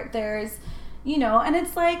heart, there's, you know, and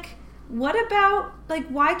it's like, what about, like,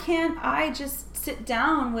 why can't I just sit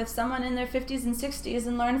down with someone in their 50s and 60s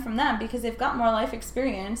and learn from them because they've got more life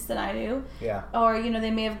experience than I do? Yeah. Or, you know,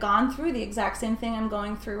 they may have gone through the exact same thing I'm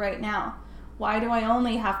going through right now. Why do I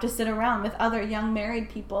only have to sit around with other young married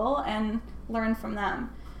people and learn from them?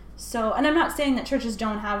 So, and I'm not saying that churches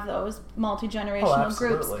don't have those multi-generational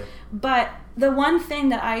groups, but the one thing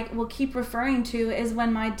that I will keep referring to is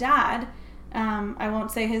when my dad, I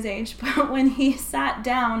won't say his age, but when he sat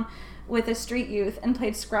down with a street youth and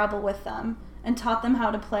played Scrabble with them and taught them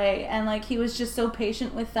how to play, and like he was just so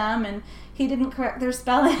patient with them, and he didn't correct their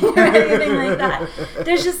spelling or anything like that.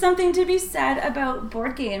 There's just something to be said about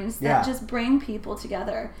board games that just bring people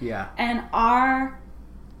together. Yeah. And our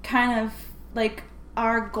kind of like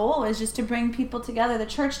our goal is just to bring people together, the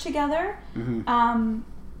church together, and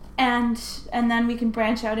then we can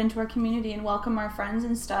branch out into our community and welcome our friends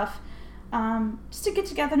and stuff. Just to get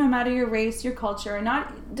together, no matter your race, your culture,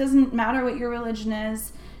 doesn't matter what your religion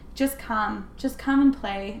is. Just come and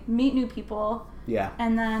play, meet new people. Yeah.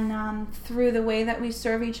 And then through the way that we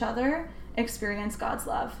serve each other, experience God's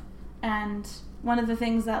love. And one of the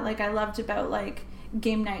things that like I loved about like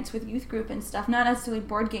game nights with youth group and stuff, not necessarily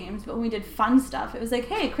board games, but when we did fun stuff, it was like,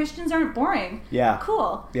 hey, Christians aren't boring. Yeah.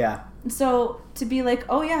 Cool. Yeah. So to be like,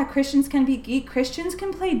 oh yeah, Christians can be geek, Christians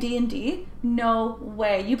can play D&D? No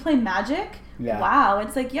way. You play Magic? Yeah. Wow.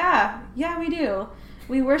 It's like, yeah, we do.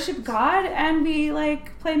 We worship God and we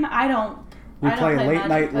like play. We play late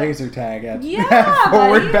night laser tag at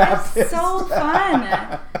Forward Baptist. It's so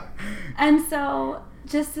fun. And so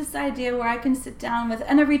just this idea where I can sit down with,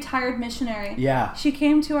 and a retired missionary. Yeah. She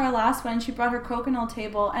came to our last one. She brought her crokinole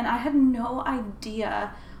table, and I had no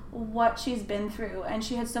idea what she's been through, and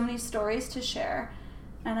she had so many stories to share.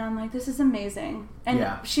 And I'm like, this is amazing. And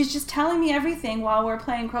she's just telling me everything while we're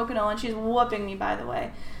playing crokinole, and she's whooping me, by the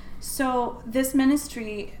way. So this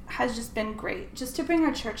ministry has just been great, just to bring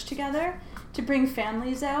our church together, to bring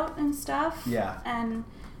families out and stuff. Yeah. And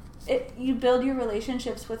you build your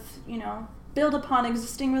relationships with, build upon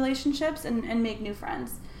existing relationships and make new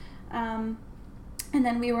friends. And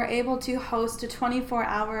then we were able to host a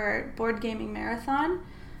 24-hour board gaming marathon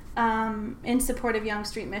in support of Yonge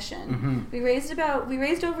Street Mission. We raised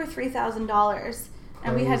over $3,000,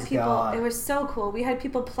 and we had people. God. It was so cool. We had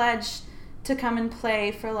people pledge to come and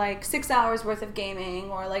play for like 6 hours worth of gaming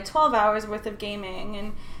or like 12 hours worth of gaming,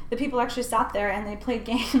 and the people actually sat there and they played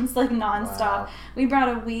games like nonstop. Wow. We brought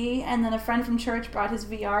a Wii, and then a friend from church brought his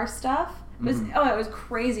VR stuff. It was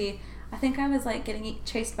crazy. I think I was like getting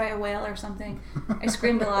chased by a whale or something. I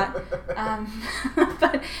screamed a lot.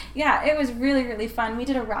 But yeah, it was really, really fun. We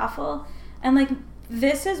did a raffle, and like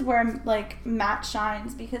this is where like Matt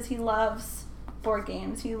shines, because he loves board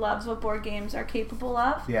games. He loves what board games are capable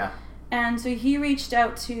of. Yeah. And so he reached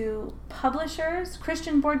out to publishers,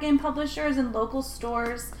 Christian board game publishers and local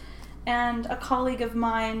stores. And a colleague of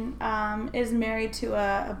mine is married to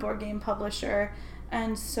a board game publisher.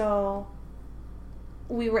 And so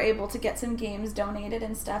we were able to get some games donated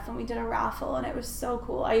and stuff, and we did a raffle, and it was so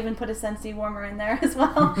cool. I even put a Sensi warmer in there as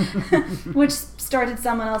well, which started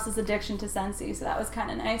someone else's addiction to Sensi, so that was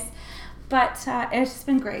kind of nice. But it's just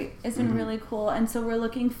been great. It's been really cool. And so we're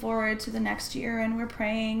looking forward to the next year, and we're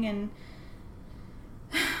praying and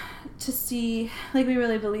to see, like, we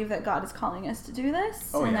really believe that God is calling us to do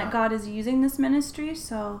this that God is using this ministry.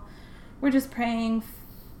 So we're just praying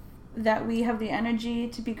that we have the energy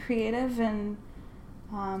to be creative, and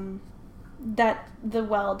that the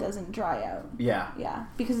well doesn't dry out. Yeah. Yeah.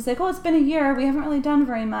 Because it's like, it's been a year. We haven't really done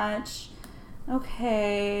very much.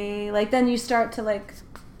 Okay. Like, then you start to like...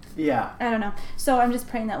 Yeah. I don't know. So I'm just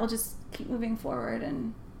praying that we'll just keep moving forward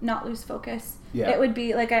and not lose focus. Yeah. It would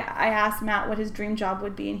be, like, I asked Matt what his dream job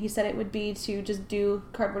would be, and he said it would be to just do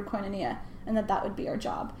Cardboard Koinonia, and that would be our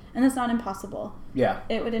job. And that's not impossible. Yeah.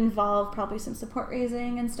 It would involve probably some support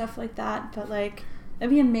raising and stuff like that, but, like, it'd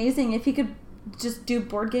be amazing if he could just do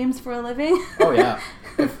board games for a living. Oh, yeah.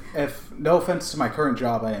 If no offense to my current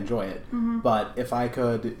job, I enjoy it. But if I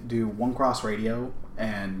could do One Cross Radio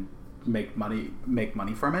and make money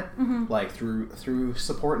from it, like through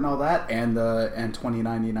support and all that, and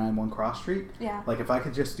 2099 One Cross Street. Yeah. Like, if I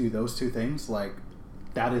could just do those two things, like,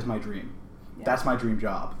 that is my dream. Yeah. That's my dream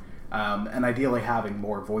job. And ideally having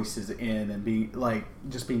more voices in and being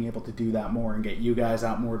able to do that more and get you guys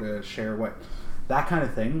out more to share that kind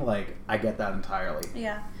of thing. Like, I get that entirely.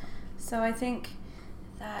 Yeah. So I think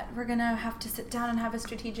that we're going to have to sit down and have a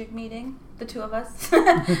strategic meeting, the two of us.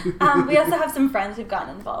 We also have some friends who've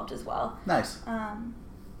gotten involved as well. Nice. And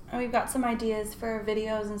we've got some ideas for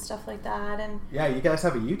videos and stuff like that. And yeah, you guys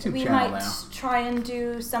have a YouTube channel now. We might try and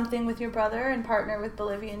do something with your brother and partner with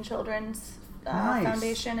Bolivian Children's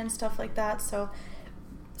Foundation and stuff like that. So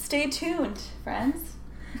stay tuned, friends.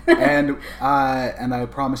 And I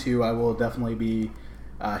promise you, I will definitely be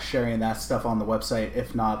sharing that stuff on the website,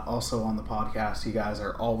 if not also on the podcast. You guys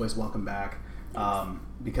are always welcome back,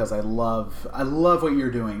 because I love what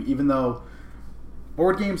you're doing. Even though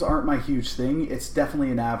board games aren't my huge thing, it's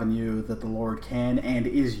definitely an avenue that the Lord can and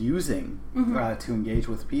is using to engage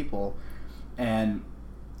with people. And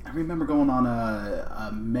I remember going on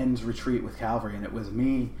a men's retreat with Calvary, and it was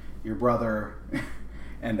me, your brother,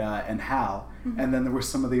 and Hal, and then there were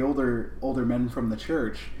some of the older men from the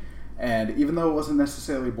church. And even though it wasn't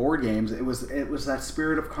necessarily board games, it was that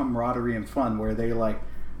spirit of camaraderie and fun where they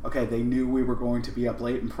they knew we were going to be up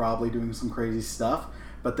late and probably doing some crazy stuff.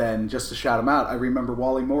 But then, just to shout him out, I remember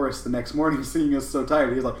Wally Morris the next morning seeing us so tired.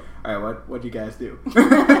 He was like, "All right, what do you guys do?"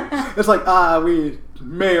 It's like, we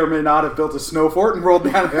may or may not have built a snow fort and rolled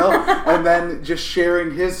down a hill. And then just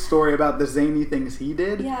sharing his story about the zany things he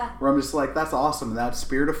did. Yeah. Where I'm just like, that's awesome. That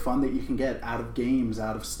spirit of fun that you can get out of games,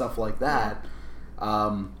 out of stuff like that.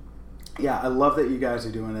 Yeah, I love that you guys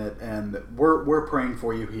are doing it, and we're praying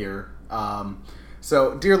for you here.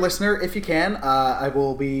 So, dear listener, if you can, I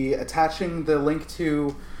will be attaching the link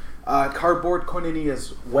to Cardboard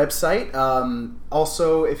Koinonia's website.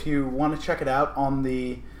 Also, if you want to check it out on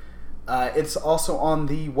the, it's also on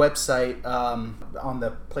the website, on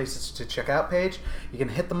the places to check out page. You can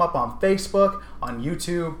hit them up on Facebook, on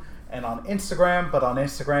YouTube, and on Instagram. But on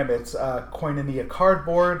Instagram, it's Koinonia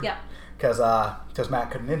Cardboard. Yeah. Because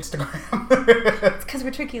Matt couldn't Instagram. It's because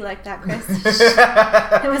we're tricky like that, Chris.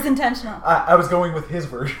 It was intentional. I was going with his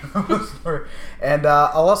version of the story. And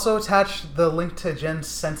I'll also attach the link to Jen's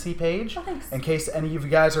Scentsy page in case any of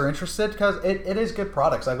you guys are interested, because it is good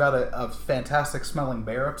products. I've got a fantastic smelling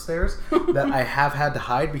bear upstairs that I have had to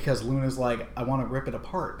hide because Luna's like, I want to rip it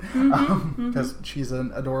apart because she's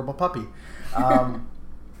an adorable puppy.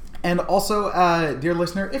 And also, dear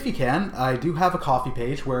listener, if you can, I do have a Ko-fi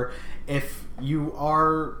page where if you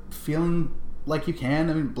are feeling like you can,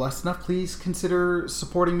 I mean, blessed enough, please consider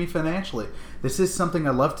supporting me financially. This is something I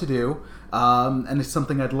love to do, and it's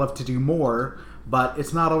something I'd love to do more, but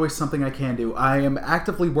it's not always something I can do. I am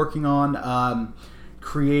actively working on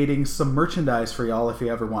creating some merchandise for y'all if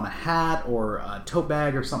you ever want a hat or a tote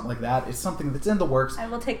bag or something like that. It's something that's in the works. I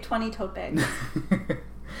will take 20 tote bags.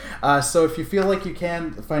 So if you feel like you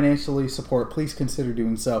can financially support, please consider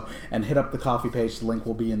doing so and hit up the Ko-fi page. The link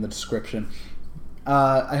will be in the description.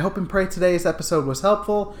 I hope and pray today's episode was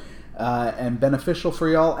helpful and beneficial for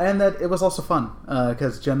y'all, and that it was also fun,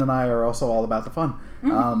 because Jen and I are also all about the fun.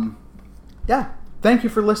 Yeah, thank you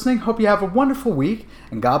for listening. Hope you have a wonderful week,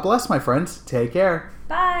 and God bless, my friends. Take care.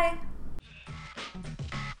 Bye.